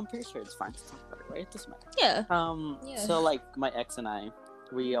 Well, I'm pretty sure it's fine to talk about it, right? It doesn't matter. Yeah. Yeah. So like my ex and I,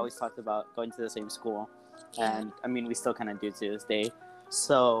 we always talked about going to the same school, and I mean we still kind of do to this day.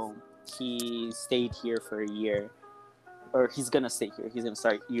 So he stayed here for a year, or he's gonna stay here. He's gonna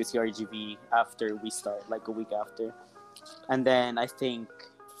start UCRGV after we start, like a week after, and then I think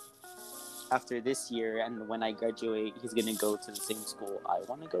after this year and when I graduate, he's gonna go to the same school I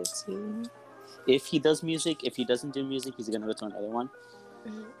want to go to. If he does music, if he doesn't do music, he's gonna go to another one.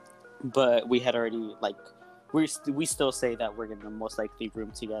 But we had already like we still say that we're gonna most likely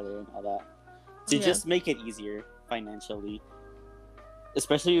room together and all that to just make it easier financially,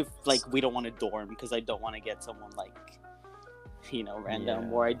 especially if like we don't want to dorm, because I don't want to get someone like, you know,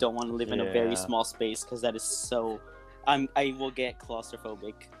 random, or I don't want to live in a very small space, because that is so I will get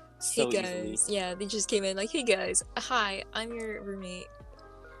claustrophobic so hey guys, easily. yeah, they just came in like, hey guys, hi, I'm your roommate.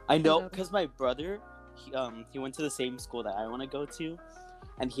 I know, because my brother, he went to the same school that I want to go to,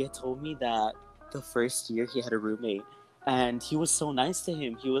 and he had told me that the first year he had a roommate, and he was so nice to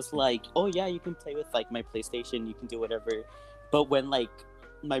him. He was like, oh yeah, you can play with like my PlayStation, you can do whatever. But when like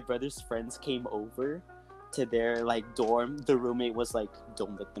my brother's friends came over to their like dorm, the roommate was like,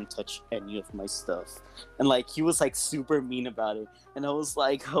 don't let them touch any of my stuff, and like he was like super mean about it. And I was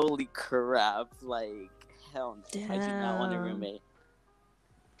like, holy crap, like hell no. I do not want a roommate.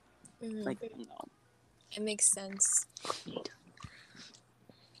 Like, no. It makes sense.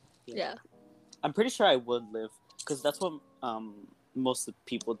 Yeah. I'm pretty sure I would live, because that's what most of the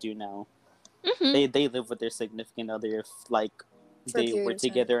people do now. Mm-hmm. They live with their significant other if like For a they period were of time.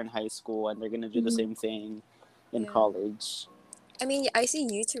 together in high school and they're gonna do the same thing in college. I mean, I see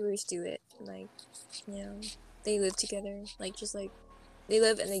YouTubers do it. Like, you know, they live together. Like, just like, they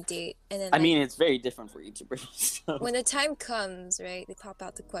live and they date. And then, I like, mean, it's very different for YouTubers. So. when the time comes, right, they pop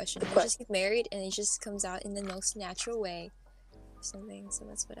out the question. They just get married and it just comes out in the most natural way. Or something. So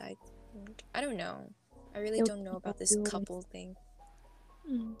that's what I think. I don't know. I really don't know about this couple thing.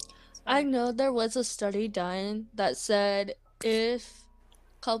 I know there was a study done that said if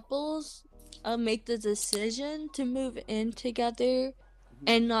couples make the decision to move in together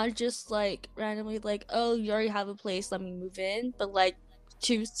and not just like randomly like, oh, you already have a place, let me move in, but like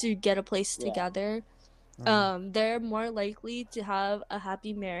choose to get a place together, they're more likely to have a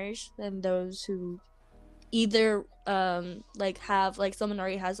happy marriage than those who either like have like someone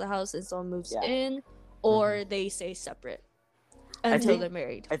already has a house and someone moves in, or they stay separate until they're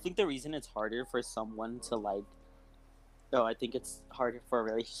married. I think the reason it's harder for someone to like, I think it's harder for a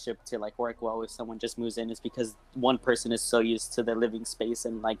relationship to like work well if someone just moves in, is because one person is so used to their living space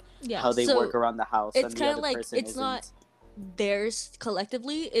and like how they work around the house, it's and the kind other of like person it's isn't. not theirs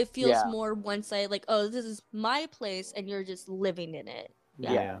collectively. It feels more one-sided, like, oh, this is my place and you're just living in it.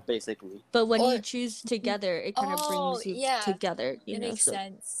 Yeah, basically. But when you choose together, it kind of brings you together, you know. Makes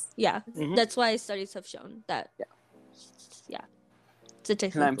sense. Yeah, that's why studies have shown that.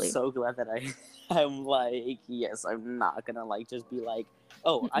 Statistically. And I'm so glad that I'm like, yes, I'm not gonna like just be like,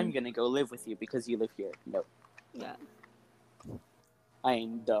 oh, I'm gonna go live with you because you live here. No. Yeah. I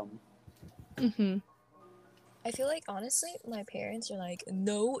ain't dumb. I feel like, honestly, my parents are like,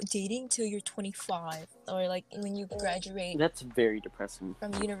 no dating till you're 25, or like when you graduate. That's very depressing.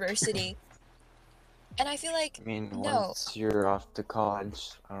 From university. And I feel like, I mean, once you're off to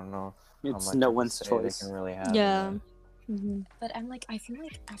college, I don't know how it's much no of a one's say choice. they can really have. Yeah. But I'm like, I feel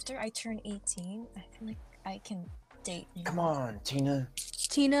like after I turn 18, I feel like I can date. Come on, Tina.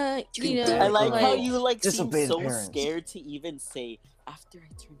 I like how you like seem disobey the so parents. scared to even say after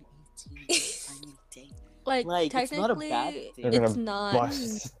I turn Tiny date. Like, Like, it's not a bad technically, thing. They're gonna it's not.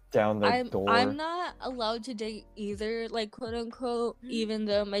 bust down the door. I'm not allowed to date either, like, quote unquote, even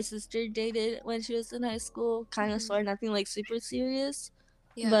though my sister dated when she was in high school, kind of sort of nothing like super serious.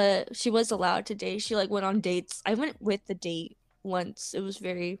 Yeah. But she was allowed to date. She like went on dates. I went with the date once. It was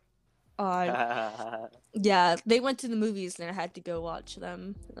very odd. Yeah, they went to the movies and I had to go watch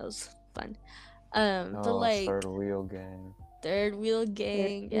them. That was fun. But Oh, like third wheel gang. third wheel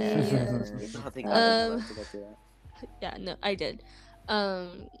gang, wheel. yeah. Oh, thank God I'm allowed Um, to go through that. yeah, no, I did.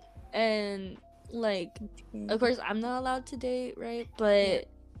 And like, of course, I'm not allowed to date, right? But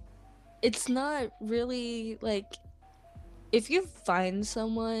it's not really like, if you find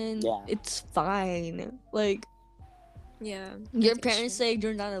someone, Yeah. it's fine. Like, Yeah. your think parents so. say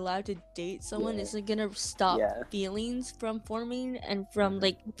you're not allowed to date someone Yeah. isn't gonna stop Yeah. feelings from forming and from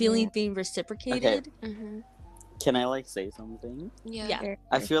like feelings being reciprocated. Mm-hmm. Can I like say something? Yeah.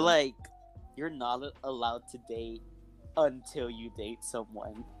 I feel like you're not allowed to date until you date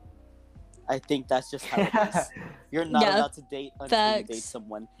someone. I think that's just how it is. You're not Yeah, allowed to date until you date facts.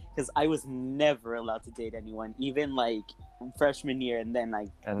 someone. Because I was never allowed to date anyone, even like freshman year, and then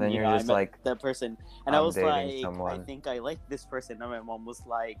And then you you're know, just I met like, that person, and I I'm was dating like, I someone. think I like this person, and my mom was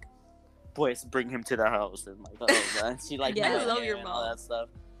like, boys, bring him to the house, and like, oh, and she like, Yeah. met I love him your and all mom. that stuff.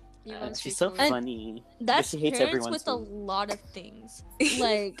 Your And mom's she's pretty so cool. funny. But That's she hates parents everyone with too. a lot of things.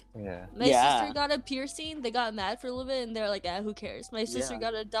 Like, yeah. my Yeah. sister got a piercing, they got mad for a little bit, and they're like, who cares? My sister Yeah.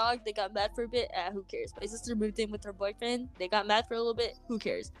 got a dog, they got mad for a bit, who cares? My sister moved in with her boyfriend, they got mad for a little bit, who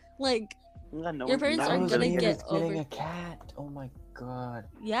cares? Like, Yeah, no your one- parents no are one gonna really get cares. over. a cat. Oh my god.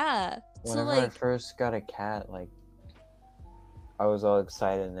 Yeah. So, Whenever I like, first got a cat, like, I was all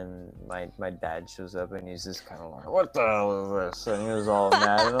excited, and then my dad shows up, and he's just kind of like, "What the hell is this?" And he was all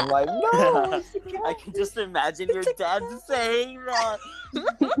mad, and I'm like, "No, it's a cat." I can just imagine your dad saying that.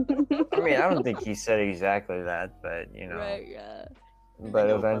 I mean, I don't think he said exactly that, but you know. right, yeah. But I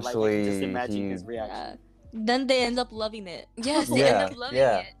know, eventually, I can just imagine he. his Yeah. reaction. Then they end up loving it. Yes, they Yeah, end up loving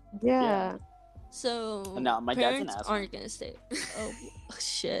yeah. it. Yeah. So No, my dad's an parents asshole. aren't gonna stay. Oh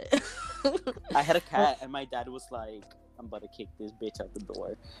shit. I had a cat, and my dad was like, "I'm about to kick this bitch out the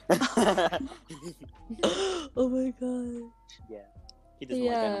door." Oh my god. Yeah, he doesn't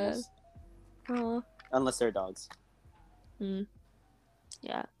Yeah. like animals Oh. unless they're dogs.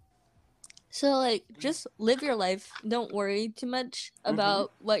 Yeah. So like, just live your life. Don't worry too much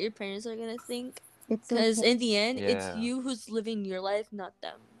about what your parents are gonna think, It's because okay. in the end, it's Yeah. you who's living your life, not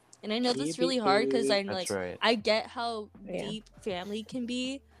them. And I know that's Baby, really hard because I'm That's like, right. I get how Yeah. deep family can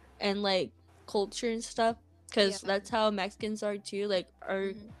be, and like culture and stuff, because Yeah. that's how Mexicans are too. Like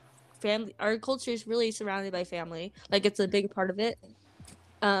our family, our culture is really surrounded by family. Like it's a big part of it.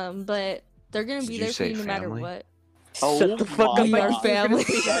 But they're gonna Did be you there for say you no matter family? what. Oh Shut the fuck my We up, are God. family.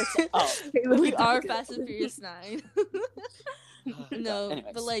 Shut up. We are Fast and Furious 9. No,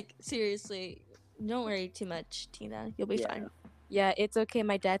 Anyways. but like seriously, don't worry too much, Tina. You'll be Yeah. fine. Yeah, it's okay.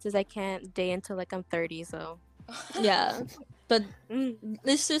 My dad says I can't date until like I'm 30, so Yeah, but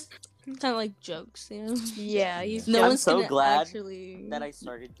it's just kind of like jokes, you know. yeah, he's No I'm one's so gonna glad actually. that I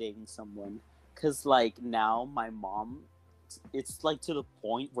started dating someone, because like now my mom, it's like to the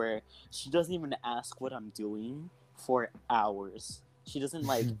point where she doesn't even ask what I'm doing for hours. She doesn't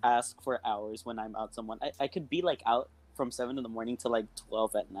like ask for hours when I'm out someone. I could be like out from 7 in the morning to like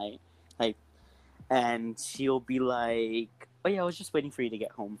 12 at night, like, and she'll be like, "Oh yeah, I was just waiting for you to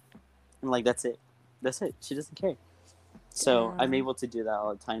get home," and like that's it. She doesn't care. So I'm Yeah. able to do that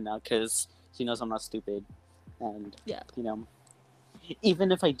all the time now because she knows I'm not stupid, and Yeah. you know,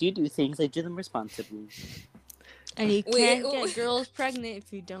 even if I do things, I do them responsibly. And you Wait, can't get girls pregnant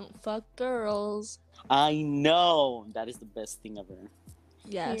if you don't fuck girls. I know that is the best thing ever.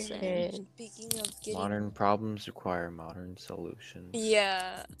 Yeah, same. Period. Speaking of getting Modern problems require modern solutions.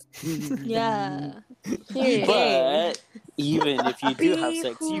 Yeah. Yeah. Period. But even if you do have Be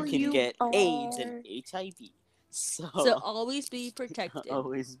sex, you who can you get AIDS are. and HIV. So, So always be protected.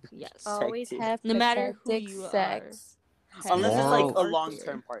 always be Yes. Always protected. have No matter who protected you sex. Unless it's like a Moral-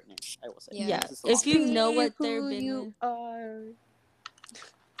 long-term partner, I will say. Yeah. Yeah. Just a If you long-term. know Be what who they're been you with. are.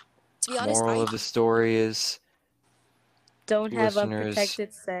 To be honest, Moral I of the story is Don't have Listeners.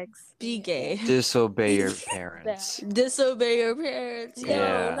 unprotected sex. Be gay. disobey your parents. Disobey your parents. No,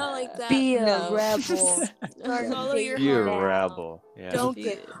 Yeah. not like that. Be a No. rebel. Start Follow your Be a heart. rebel. Yeah. Don't Be-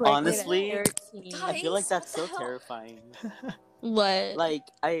 get pregnant Honestly, at 13. I feel like that's so What the hell? terrifying. What? Like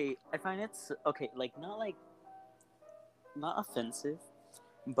I find it okay, like not offensive,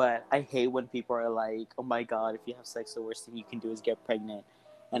 but I hate when people are like, "Oh my god, if you have sex, the worst thing you can do is get pregnant,"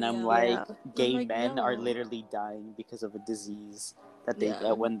 And I'm Yeah. like, Yeah. gay I'm like, men are no. literally dying because of a disease that they Yeah.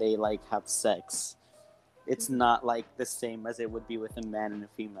 get when they like have sex. It's not like the same as it would be with a man and a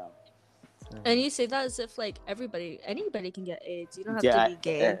female. And you say that as if like anybody can get AIDS. You don't have Yeah, to be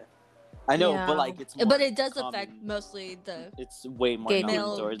gay. I know, Yeah. but like it's more But it does common. affect mostly the It's way more Gay common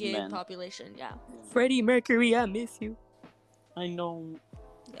male towards gay men. population. Yeah. Freddie Mercury, I miss you. I know.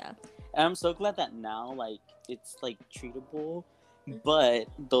 Yeah. And I'm so glad that now, like, it's like treatable. But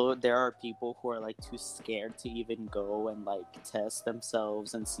though there are people who are like too scared to even go and like test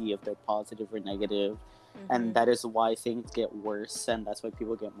themselves and see if they're positive or negative, and that is why things get worse, and that's why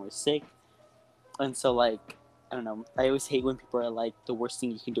people get more sick. And so, like, I don't know. I always hate when people are like, the worst thing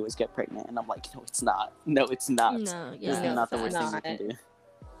you can do is get pregnant, and I'm like, no, it's not. No, it's not. No. It's Yeah. not the worst it's thing you can do.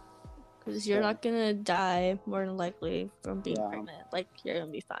 Because you're Yeah. not gonna die more than likely from being Yeah. pregnant. Like you're gonna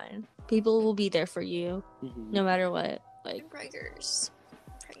be fine. People will be there for you Mhm. no matter what. Like Braggers.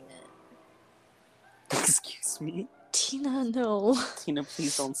 Pregnant. Excuse me, Tina, no. Tina.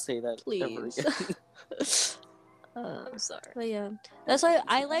 Please don't say that ever Please. again. I'm sorry. But yeah, that's why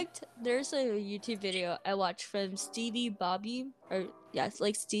I liked. There's a YouTube video I watched from Stevie Bobby, or yes,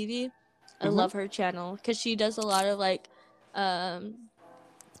 like Stevie. I Mhm. love her channel because she does a lot of like,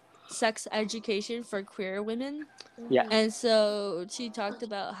 sex education for queer women. Yeah. And so she talked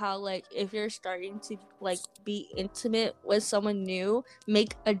about how like if you're starting to like be intimate with someone new,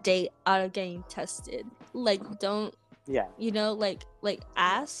 make a date out of getting tested. Like don't Yeah. like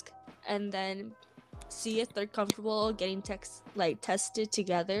ask and then see if they're comfortable getting tested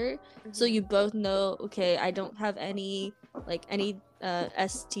together, so you both know, okay, I don't have any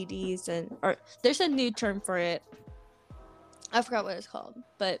STDs, and or there's a new term for it, I forgot what it's called,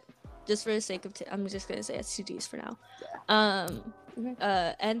 but just for the sake of I'm just gonna say STDs for now.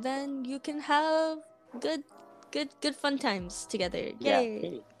 And then you can have good fun times together. Yeah. Yay.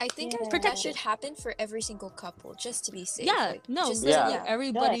 Hey. I think Yeah. that should happen for every single couple, just to be safe. Yeah, Like, no, just really, Yeah.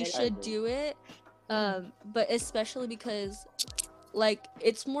 everybody Yeah, I should agree. do it. But especially because like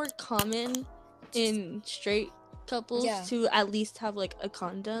it's more common in straight couples Yeah. to at least have like a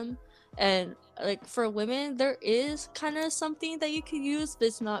condom, and like for women there is kind of something that you could use, but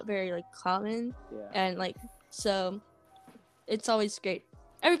it's not very like common, Yeah. and like so it's always great.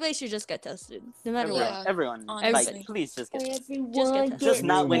 Everybody should just get tested no matter Everyone, what. Yeah. everyone, Honestly. like, please just get tested. Everyone Just Just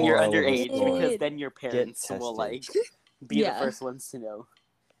not when you're Moral of the underage, story. because then your parents will like tested. be Yeah. the first ones to know.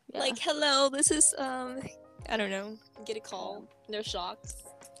 Yeah. Like, hello, this is I don't know. Get a call. They're shocked.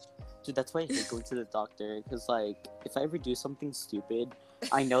 Dude, that's why I hate going to the doctor. Because like, if I ever do something stupid,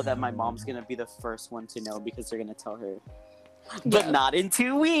 I know that my mom's gonna be the first one to know because they're gonna tell her. But Yeah. not in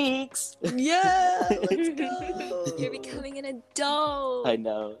 2 weeks. Yeah, let's go. You're becoming an adult. I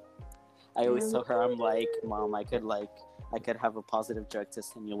know. I always tell her, I'm like, Mom, I could have a positive drug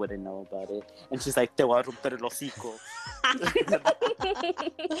test and you wouldn't know about it. And she's like, te voy a romper el hocico.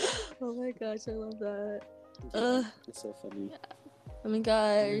 Oh my gosh, I love that. Yeah, it's so funny. Oh my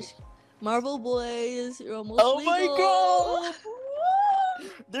gosh. Marble Boys, you're almost Oh legal. my god!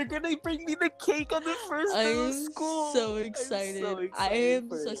 They're gonna bring me the cake on the first day of I'm school. so excited. I am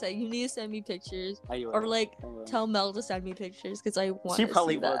for so it. excited. You need to send me pictures. I will. Or like I will. tell Mel to send me pictures because I want She to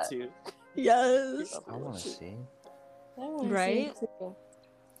probably see will that. too. Yes. I want to see. Right?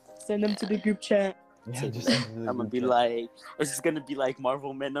 Send them to the group chat. Yeah, just I'm gonna be like, or she's gonna be like,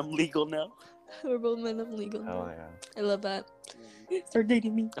 Marvel Men, I'm legal now. We're both men of legal. Oh yeah. I love that. Start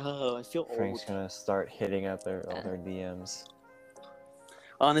dating me. Oh, I feel Frank's old. gonna start hitting up all their DMs.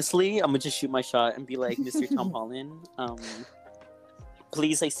 Honestly, I'm gonna just shoot my shot and be like, Mr. Tom Holland,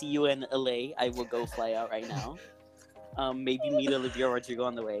 please, I see you in LA. I will go fly out right now. Maybe meet Olivia Rodrigo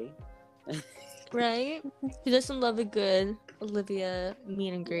on the way. Right? Who doesn't love a good Olivia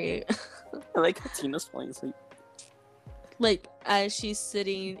meet and greet? I like how Tina's falling asleep. Like as she's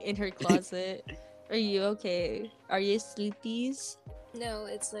sitting in her closet. Are you okay? Are you sleepies? No,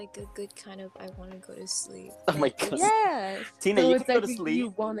 it's like a good kind of I want to go to sleep. Oh my Like, god. Yes. Tina, So you it's can go like to sleep. you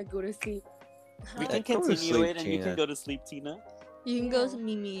want to go to sleep. We huh? can Go to continue sleep, it and you can Tina. go to sleep, Tina. You can go Yeah. to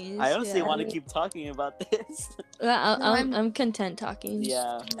Mimi's. I honestly yeah. want to keep talking about this. I'm content talking.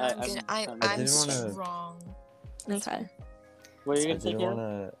 Yeah, No, I'm good. I'm I'm didn't wanna- strong. Okay. What are you I gonna say, did Caleb?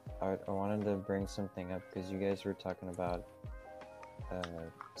 wanna. I wanted to bring something up because you guys were talking about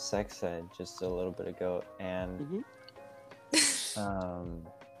sex ed just a little bit ago, and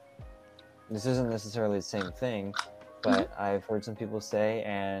this isn't necessarily the same thing, but I've heard some people say,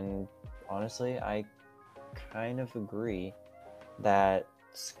 and honestly, I kind of agree that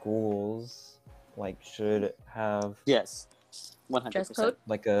schools should have Yes, 100%. Dress code?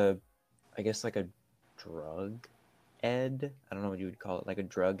 I guess like a drug ed. I don't know what you would call it, like a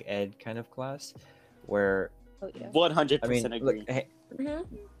drug ed kind of class, where 100% agree. hey, Mhm.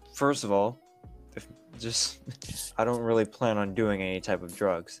 first of all, I don't really plan on doing any type of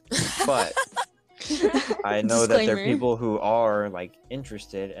drugs, but I know that there are Disclaimer. people who are like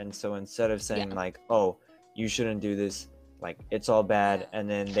interested, and so instead of saying Yeah. like, "Oh, you shouldn't do this," like it's all bad, Yeah, and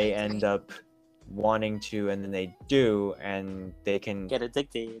then they I end agree. up wanting to, and then they do, and they can, Get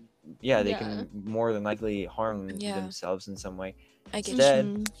addicted. yeah, they Yeah. can more than likely harm Yeah. themselves in some way. I get Instead,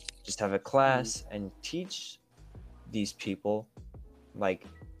 you. Mhm. just have a class and teach these people like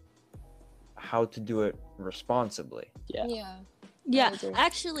how to do it responsibly. Yeah. Yeah. Yeah, agree.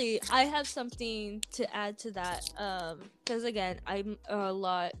 actually, I have something to add to that. Because again, I'm a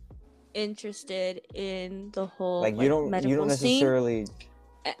lot interested in the whole Like like you don't medical scene, necessarily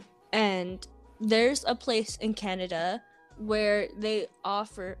and there's a place in Canada where they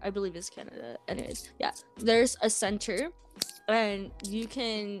offer, I believe it's Canada, anyways. Yeah, there's a center, and you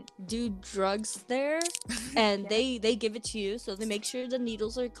can do drugs there, and Yeah. they give it to you, so they make sure the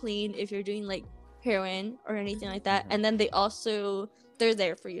needles are clean if you're doing like heroin or anything like that. Mhm. And then they're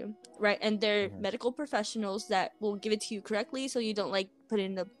there for you, right? And they're Mhm. medical professionals that will give it to you correctly, so you don't like put it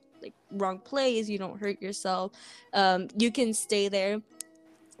in the like wrong place, you don't hurt yourself. You can stay there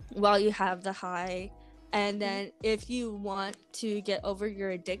while you have the high, and then if you want to get over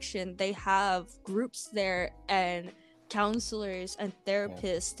your addiction, they have groups there and counselors and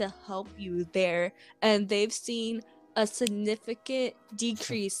therapists to help you there, and they've seen a significant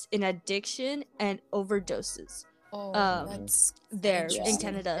decrease in addiction and overdoses Oh, um that's there in interesting.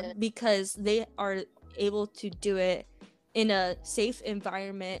 Canada, because they are able to do it in a safe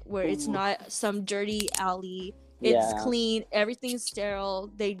environment where it's Ooh. not some dirty alley. It's Yeah. clean, everything's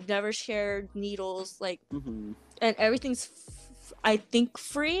sterile, they never share needles, like, Mm-hmm. and everything's I think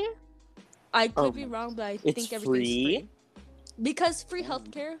free. I could Oh be my- wrong, but I it's think everything's free? free Oh. because free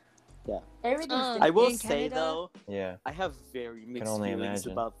healthcare. Everything's Um, I will in say Canada- though, yeah. I have very mixed only feelings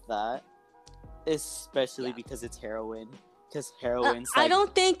imagine. about that, especially Yeah. because it's heroin. Because heroin's I like,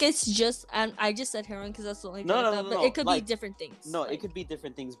 don't think it's just, and I just said heroin because that's the only thing I thought, but it could like, be different things. no, like, it could be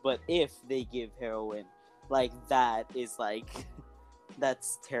different things. But if they give heroin, like that is like,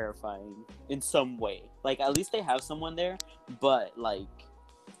 that's terrifying in some way. Like at least they have someone there, but like,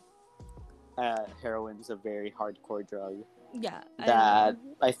 heroin's a very hardcore drug yeah, that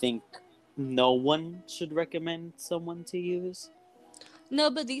know. I think no one should recommend someone to use. No,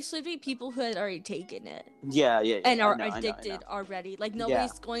 but these should be people who had already taken it Yeah, and I are know, I know, I addicted know. already. Like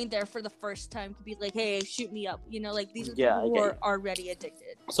nobody's going there for the first time to be like, "Hey, shoot me up," you know. Like these are Yeah, I people who get are you. already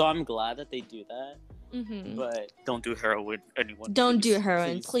addicted. So I'm glad that they do that, Mm-hmm. but don't do heroin, anyone. Don't please. do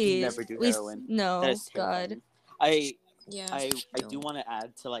heroin, please. Never do Please, heroin. no, That is God. terrifying. I Yeah. I do want to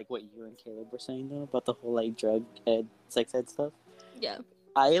add to like what you and Caleb were saying though about the whole like drug ed, sex ed stuff. Yeah.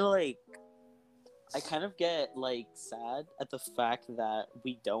 I kind of get like sad at the fact that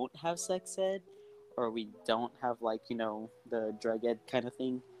we don't have sex ed, or we don't have like the drug ed kind of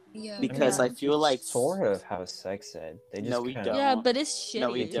thing, Yeah. because Yeah. I feel like sort of have sex ed. They just No, we kind don't. Yeah, but it's shitty.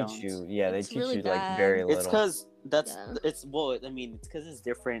 No, we They don't. teach you, yeah, they It's teach really you like bad. very it's little. because that's Yeah. it's well, I mean, it's because it's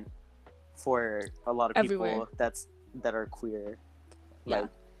different for a lot of Everywhere. people that are queer. Yeah. Like,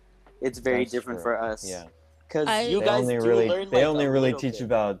 it's very That's different true. for us. Yeah, Because I- you they guys only do really learn they like, only a really little teach you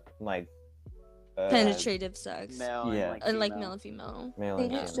bit. about like Penetrative sex. Male Yeah. and And like female. male and female. male They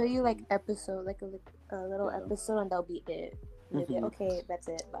and just female. show you like episode, like a little Yeah. episode, and that'll be it. And they'll be Mhm. okay, that's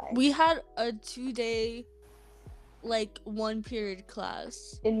it. Bye. We had a 2-day, like 1 period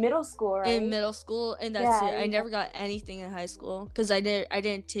class In middle school, right? in middle school, and that's Yeah, it. I I- never got anything in high school because I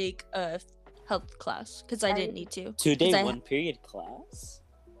didn't take a health class because I didn't need to. 2-day 'Cause I- 1 period class.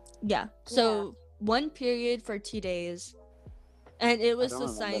 Yeah. So 1 period for 2 days, and it was don't the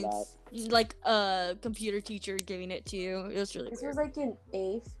remember science, like a computer teacher giving it to you. It was really This weird. was like in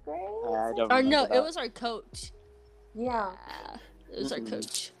 8th grade. I don't Or remember no, that. it was our coach. Yeah. Yeah, it was our Mm-mm.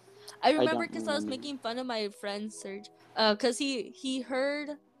 coach. I remember don't because I was remember. making fun of my friend Serge, because he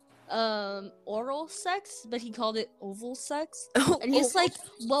heard oral sex, but he called it oval sex, and he's like,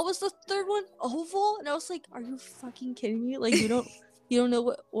 "What was the third one? Oval?" And I was like, "Are you fucking kidding me? Like you don't know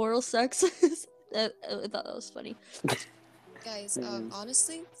what oral sex is?" I thought that was funny. Guys, Mhm.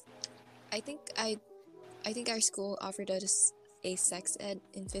 honestly, I think our school offered us a sex ed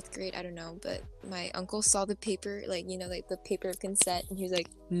in 5th grade. I don't know, but my uncle saw the paper, like like the paper of consent, and he was like,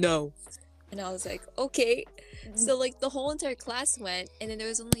 "No," and I was like, "Okay." So like the whole entire class went, and then there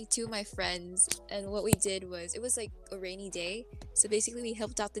was only 2 of my friends, and what we did was it was like a rainy day, so basically we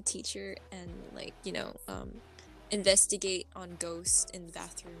helped out the teacher and like investigate on ghosts in the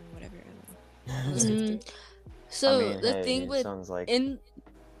bathroom, whatever. I don't know. It was Mm. So I mean, the hey, thing it with sounds like in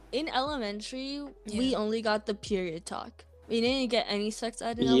elementary, we Yeah. only got the period talk. We didn't get any sex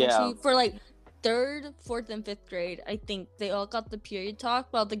ed in Yeah. elementary for like third, fourth, and fifth grade. I think they all got the period talk,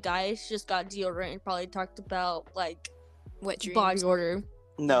 while the guys just got deodorant and probably talked about like What dreams? body odor.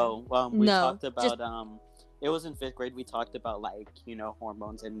 No, we No, talked just- about it was in 5th grade. We talked about like, you know,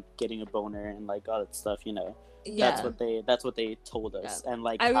 hormones and getting a boner and like all that stuff, you know. Yeah. That's what they told us. And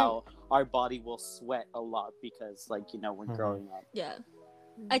like how our body will sweat a lot because like, you know, we're growing up. Yeah.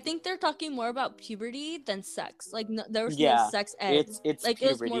 I think they're talking more about puberty than sex. Like there was Yeah, no sex ed. It's like puberty.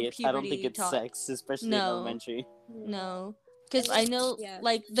 it was more puberty I don't think it's talk. sex, especially in No. elementary. No, because And I then- know yeah.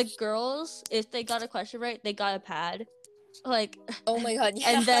 like the girls, if they got a question right, they got a pad. Like Oh my god,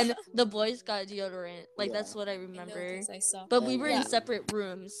 yeah. and then the boys got deodorant. Like Yeah. that's what I I know remember. this, I saw. But we were in Yeah. separate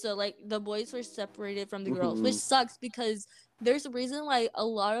rooms, so like the boys were separated from the girls, Mhm. which sucks because there's a reason why a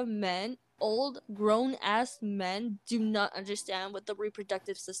lot of men, old grown ass men, do not understand what the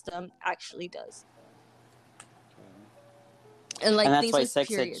reproductive system actually does. And like And that's things why with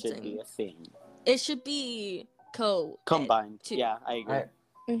sex ed periods should and be a thing. it should be Combined. too. Yeah, I agree.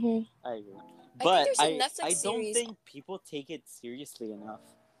 Mm-hmm. I agree. I But think there's a Netflix I don't series. think people take it seriously enough.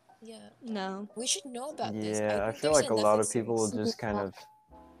 Yeah, No. we should know about this. yeah, I think feel there's like a lot Netflix of people will series. just kind of,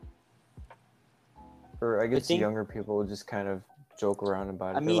 or I guess think- younger people will just kind of joke around about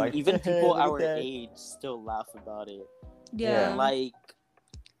it. I They're mean, like, even "Hey, people look at our that." age still laugh about it. Yeah. And, like,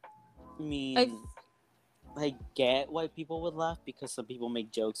 I mean, I- I get why people would laugh because some people make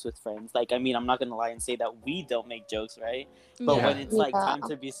jokes with friends. Like, I mean, I'm not gonna lie and say that we don't make jokes, right? But Yeah. when it's like Yeah. time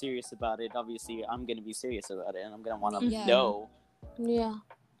to be serious about it, obviously I'm gonna be serious about it and I'm gonna want to Yeah. know. Yeah.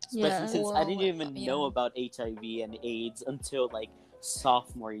 Especially Yeah. since Or I didn't what- even yeah. know about HIV and AIDS until like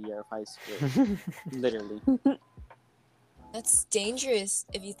sophomore year of high school. Literally, That's dangerous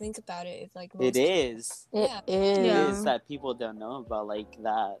if you think about it. If like it most is. It Yeah. is. It Yeah. is that people don't know about like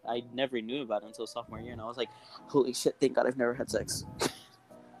that. I never knew about it until sophomore year, and I was like, "Holy shit! Thank God I've never had sex."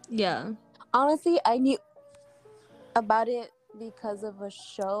 Yeah. Honestly, I knew about it because of a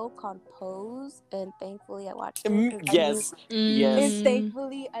show called Pose, and thankfully I watched it. 'cause I Yes, yes. And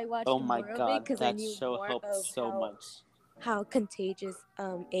thankfully I watched Oh my more of it God, because I that knew show more helped of so much. how contagious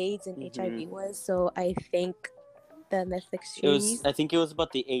AIDS and Mhm. HIV was. So I think the Netflix It was. series. I think it was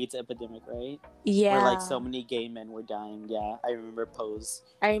about the AIDS epidemic, right? Yeah. Where like so many gay men were dying. Yeah, I remember Pose.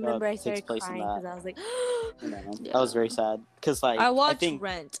 I remember I takes started place in crying that. because I was like, You know, Yeah. that was very sad. Because like I watched think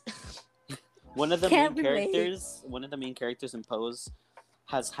Rent. one of the Can't main relate. characters in Pose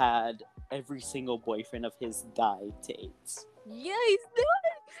has had every single boyfriend of his die to AIDS. yeah, he's doing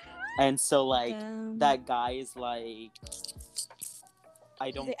And so like Damn. that guy is like, I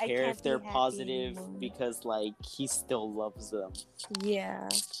don't like, I care can't if they're be happy positive anymore. because like he still loves them. it. Yeah.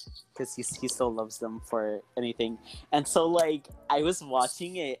 Because he still loves them for anything. And so like I was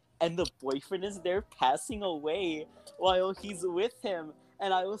watching it and the boyfriend is there passing away while he's with him.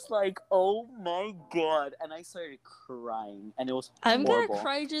 And I was like, oh my God. And I started crying. And it was I'm horrible. gonna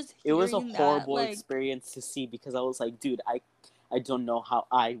cry just It was a hearing horrible that, like, experience to see because I was like, dude, I don't know how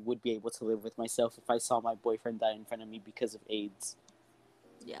I would be able to live with myself if I saw my boyfriend die in front of me because of AIDS.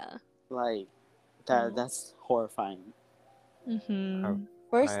 Yeah. Like Mhm. that's horrifying. Mm-hmm.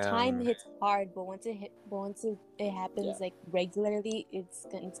 First I, time hits hard, but once it happens Yeah. like regularly, it's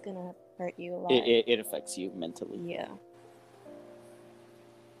gonna hurt you a lot. It affects you mentally. Yeah.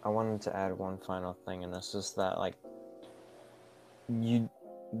 I wanted to add one final thing, and it's just that like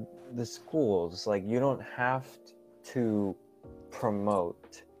the schools, like you don't have to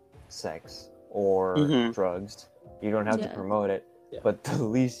promote sex or Mhm. drugs. You don't have to Yeah. promote it. Yeah. But the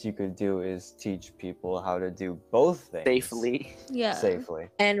least you could do is teach people how to do both things Safely. Yeah. safely.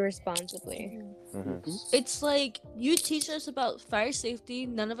 And responsibly. Mhm. It's like you teach us about fire safety.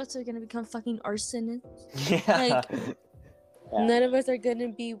 None of us are gonna become fucking arsonists. Yeah. Yeah. None of us are gonna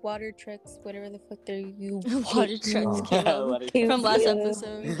be water trucks, whatever the fuck they're you. Water trucks, Oh. Caleb. What a- From last Yeah.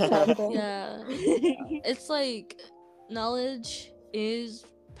 episode. Chocolate. Yeah. It's like knowledge is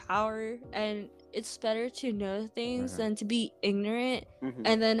power, and it's better to know things Mhm. than to be ignorant Mhm.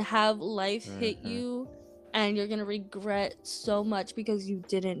 and then have life hit Mhm. you, and you're gonna regret so much because you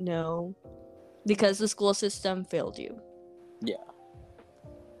didn't know, because the school system failed you. Yeah.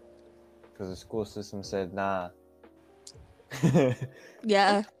 Because the school system said, nah.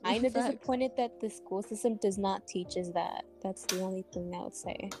 Yeah. I'm Fact. disappointed that the school system does not teach us that. That's the only thing I would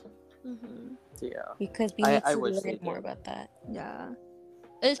say. Mhm. Yeah. Because we I- need I to wish they learn more did. about that. Yeah.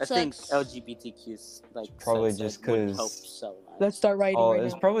 It I think sucks. LGBTQ's like Probably sex ed just would 'cause- help so much. Let's start writing Oh, right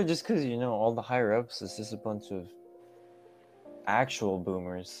it's now. probably just because, all the higher ups is just a bunch of actual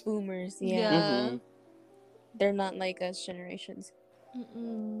boomers. Boomers, Yeah. yeah. Mhm. They're not like us generations.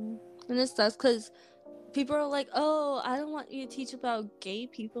 Mm-mm. And it sucks because people are like, "Oh, I don't want you to teach about gay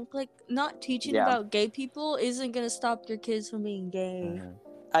people." Like, not teaching Yeah. about gay people isn't gonna stop your kids from being gay. Mhm.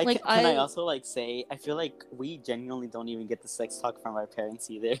 Like, Can I I- also like say I feel like we genuinely don't even get the sex talk from our parents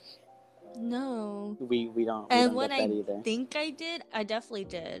either. No. We don't And get when that I either. think I did, I definitely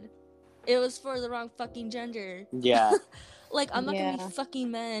did. It was for the wrong fucking gender. Yeah. Like, I'm not gonna Yeah. be fucking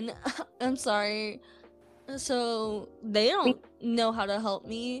men. I'm sorry. So they We- don't know how to help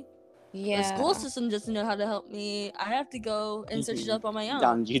me. The school Yeah. system doesn't know how to help me. I have to go and search it up on my own.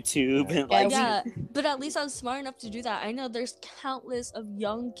 On YouTube and Yeah, like Yeah, but at least I'm smart enough to do that. I know there's countless of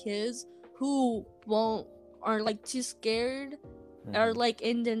young kids who are like too scared or Mhm. like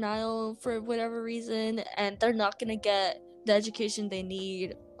in denial for whatever reason, and they're not gonna get the education they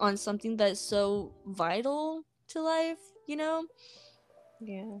need on something that's so vital to life, you know?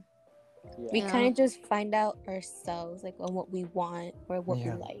 Yeah. yeah. We Yeah. kind of just find out ourselves, like, on what we want or what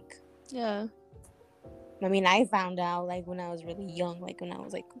Yeah. we like. Yeah. I mean, I found out like when I was really young, like when I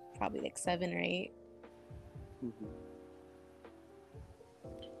was like probably like 7 or 8. Mhm.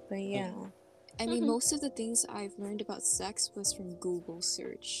 But yeah. I mean, Mhm. most of the things I've learned about sex was from Google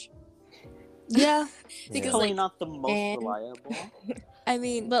search. Yeah, Because, Probably like, not the most and- reliable. I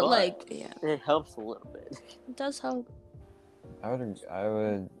mean, but But- like, yeah. It helps a little bit. it does help. I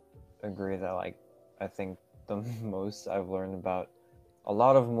would agree that like I think the most I've learned about a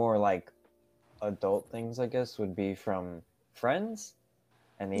lot of more like adult things I guess would be from friends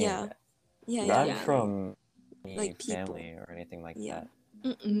and the Yeah. internet. Yeah, Not yeah. from any Like people. family or anything like Yeah.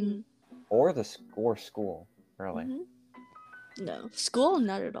 that. Mm-mm. Or school, really. Mhm. No, school,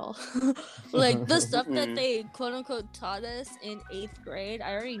 not at all. Like the stuff that Mm. they quote unquote taught us in 8th grade,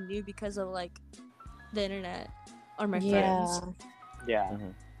 I already knew because of like the internet or my Yeah. friends. Yeah.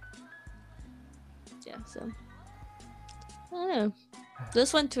 Mhm. Yeah, so I don't know.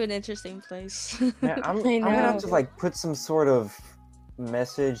 This went to an interesting place. Man, I'm I gonna have know. to like put some sort of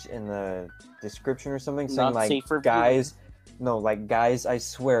message in the description or something saying Not like safe for guys guys, I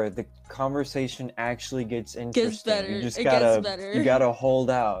swear the conversation actually gets interesting. better. You just It gotta gets better. you gotta hold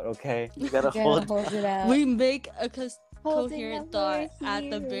out, okay? You gotta Yeah, hold. hold it out. We make a Holding coherent out thought for at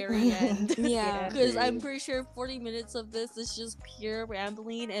the you. very end. Yeah. Because I'm pretty sure 40 minutes of this is just pure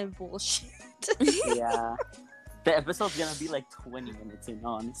rambling and bullshit. Yeah. The episode's gonna be like 20 minutes in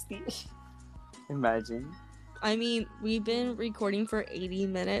honesty. Imagine. I mean, we've been recording for 80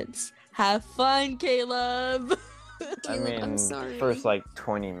 minutes. Have fun, Caleb. I Caleb, I'm mean, sorry. first like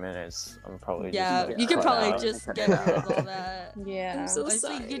 20 minutes, I'm probably Yeah, just you could cut probably out. just cut get it rid of out. all that. Yeah. I'm so I say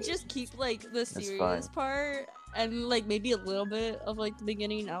sorry. you just keep like the fine. serious part and like maybe a little bit of like the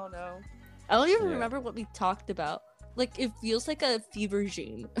beginning. I don't know. I don't even Yeah. remember what we talked about. Like it feels like a fever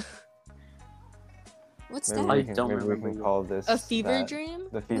dream. What's Maybe that? I we can, don't maybe we remember can call this A fever that, dream?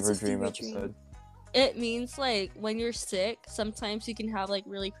 the What's fever a dream fever dream? episode. It means like when you're sick, sometimes you can have like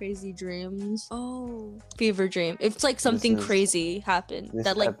really crazy dreams. Oh. Fever dream. It's like something is- crazy happened this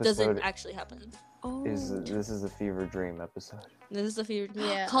that like doesn't episode actually happen. Oh. This is the fever dream episode. This is the fever.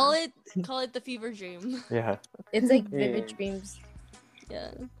 Yeah. Call it the fever dream. Yeah. It's like Yeah. vivid dreams.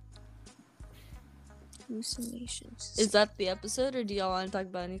 Yeah. Hallucinations. Is that the episode, or do y'all want to talk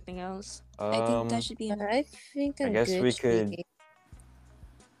about anything else? I think that should be. I think I a guess good we could- treat.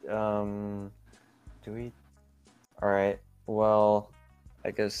 Do we? All right. Well,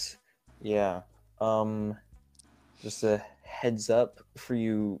 I guess yeah. Just a heads up for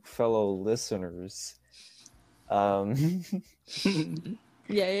you fellow listeners. Yeah.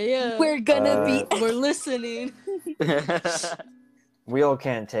 We're gonna be. We're listening. We all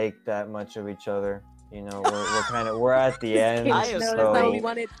can't take that much of each other. You know, we're at the end. I No, that's so- not what we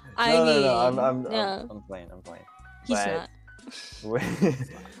wanted. I'm playing. He's but- not.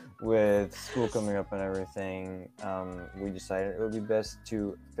 With school coming up and everything, we decided it would be best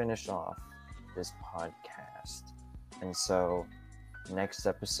to finish off this podcast. And so, next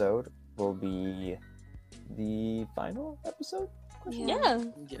episode will be the final episode? Yeah.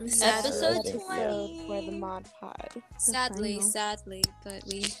 Episode I think, 20. for the ModPod. Sadly, final. but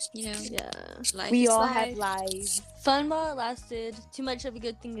we, Yeah. life We is all life. have lives. Fun while it lasted. Too much of a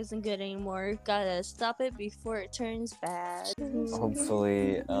good thing isn't good anymore. Gotta stop it before it turns bad.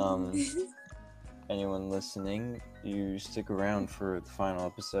 Hopefully, anyone listening, you stick around for the final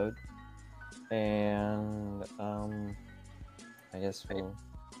episode. And, I guess we'll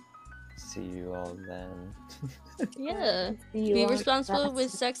see you all then. Yeah. See you Be on responsible next- with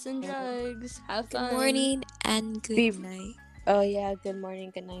sex and drugs. Have Good fun. morning and good Be- night. Oh yeah. Good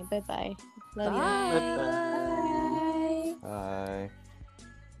morning. Good night. Bye bye. Love you. Bye. Bye.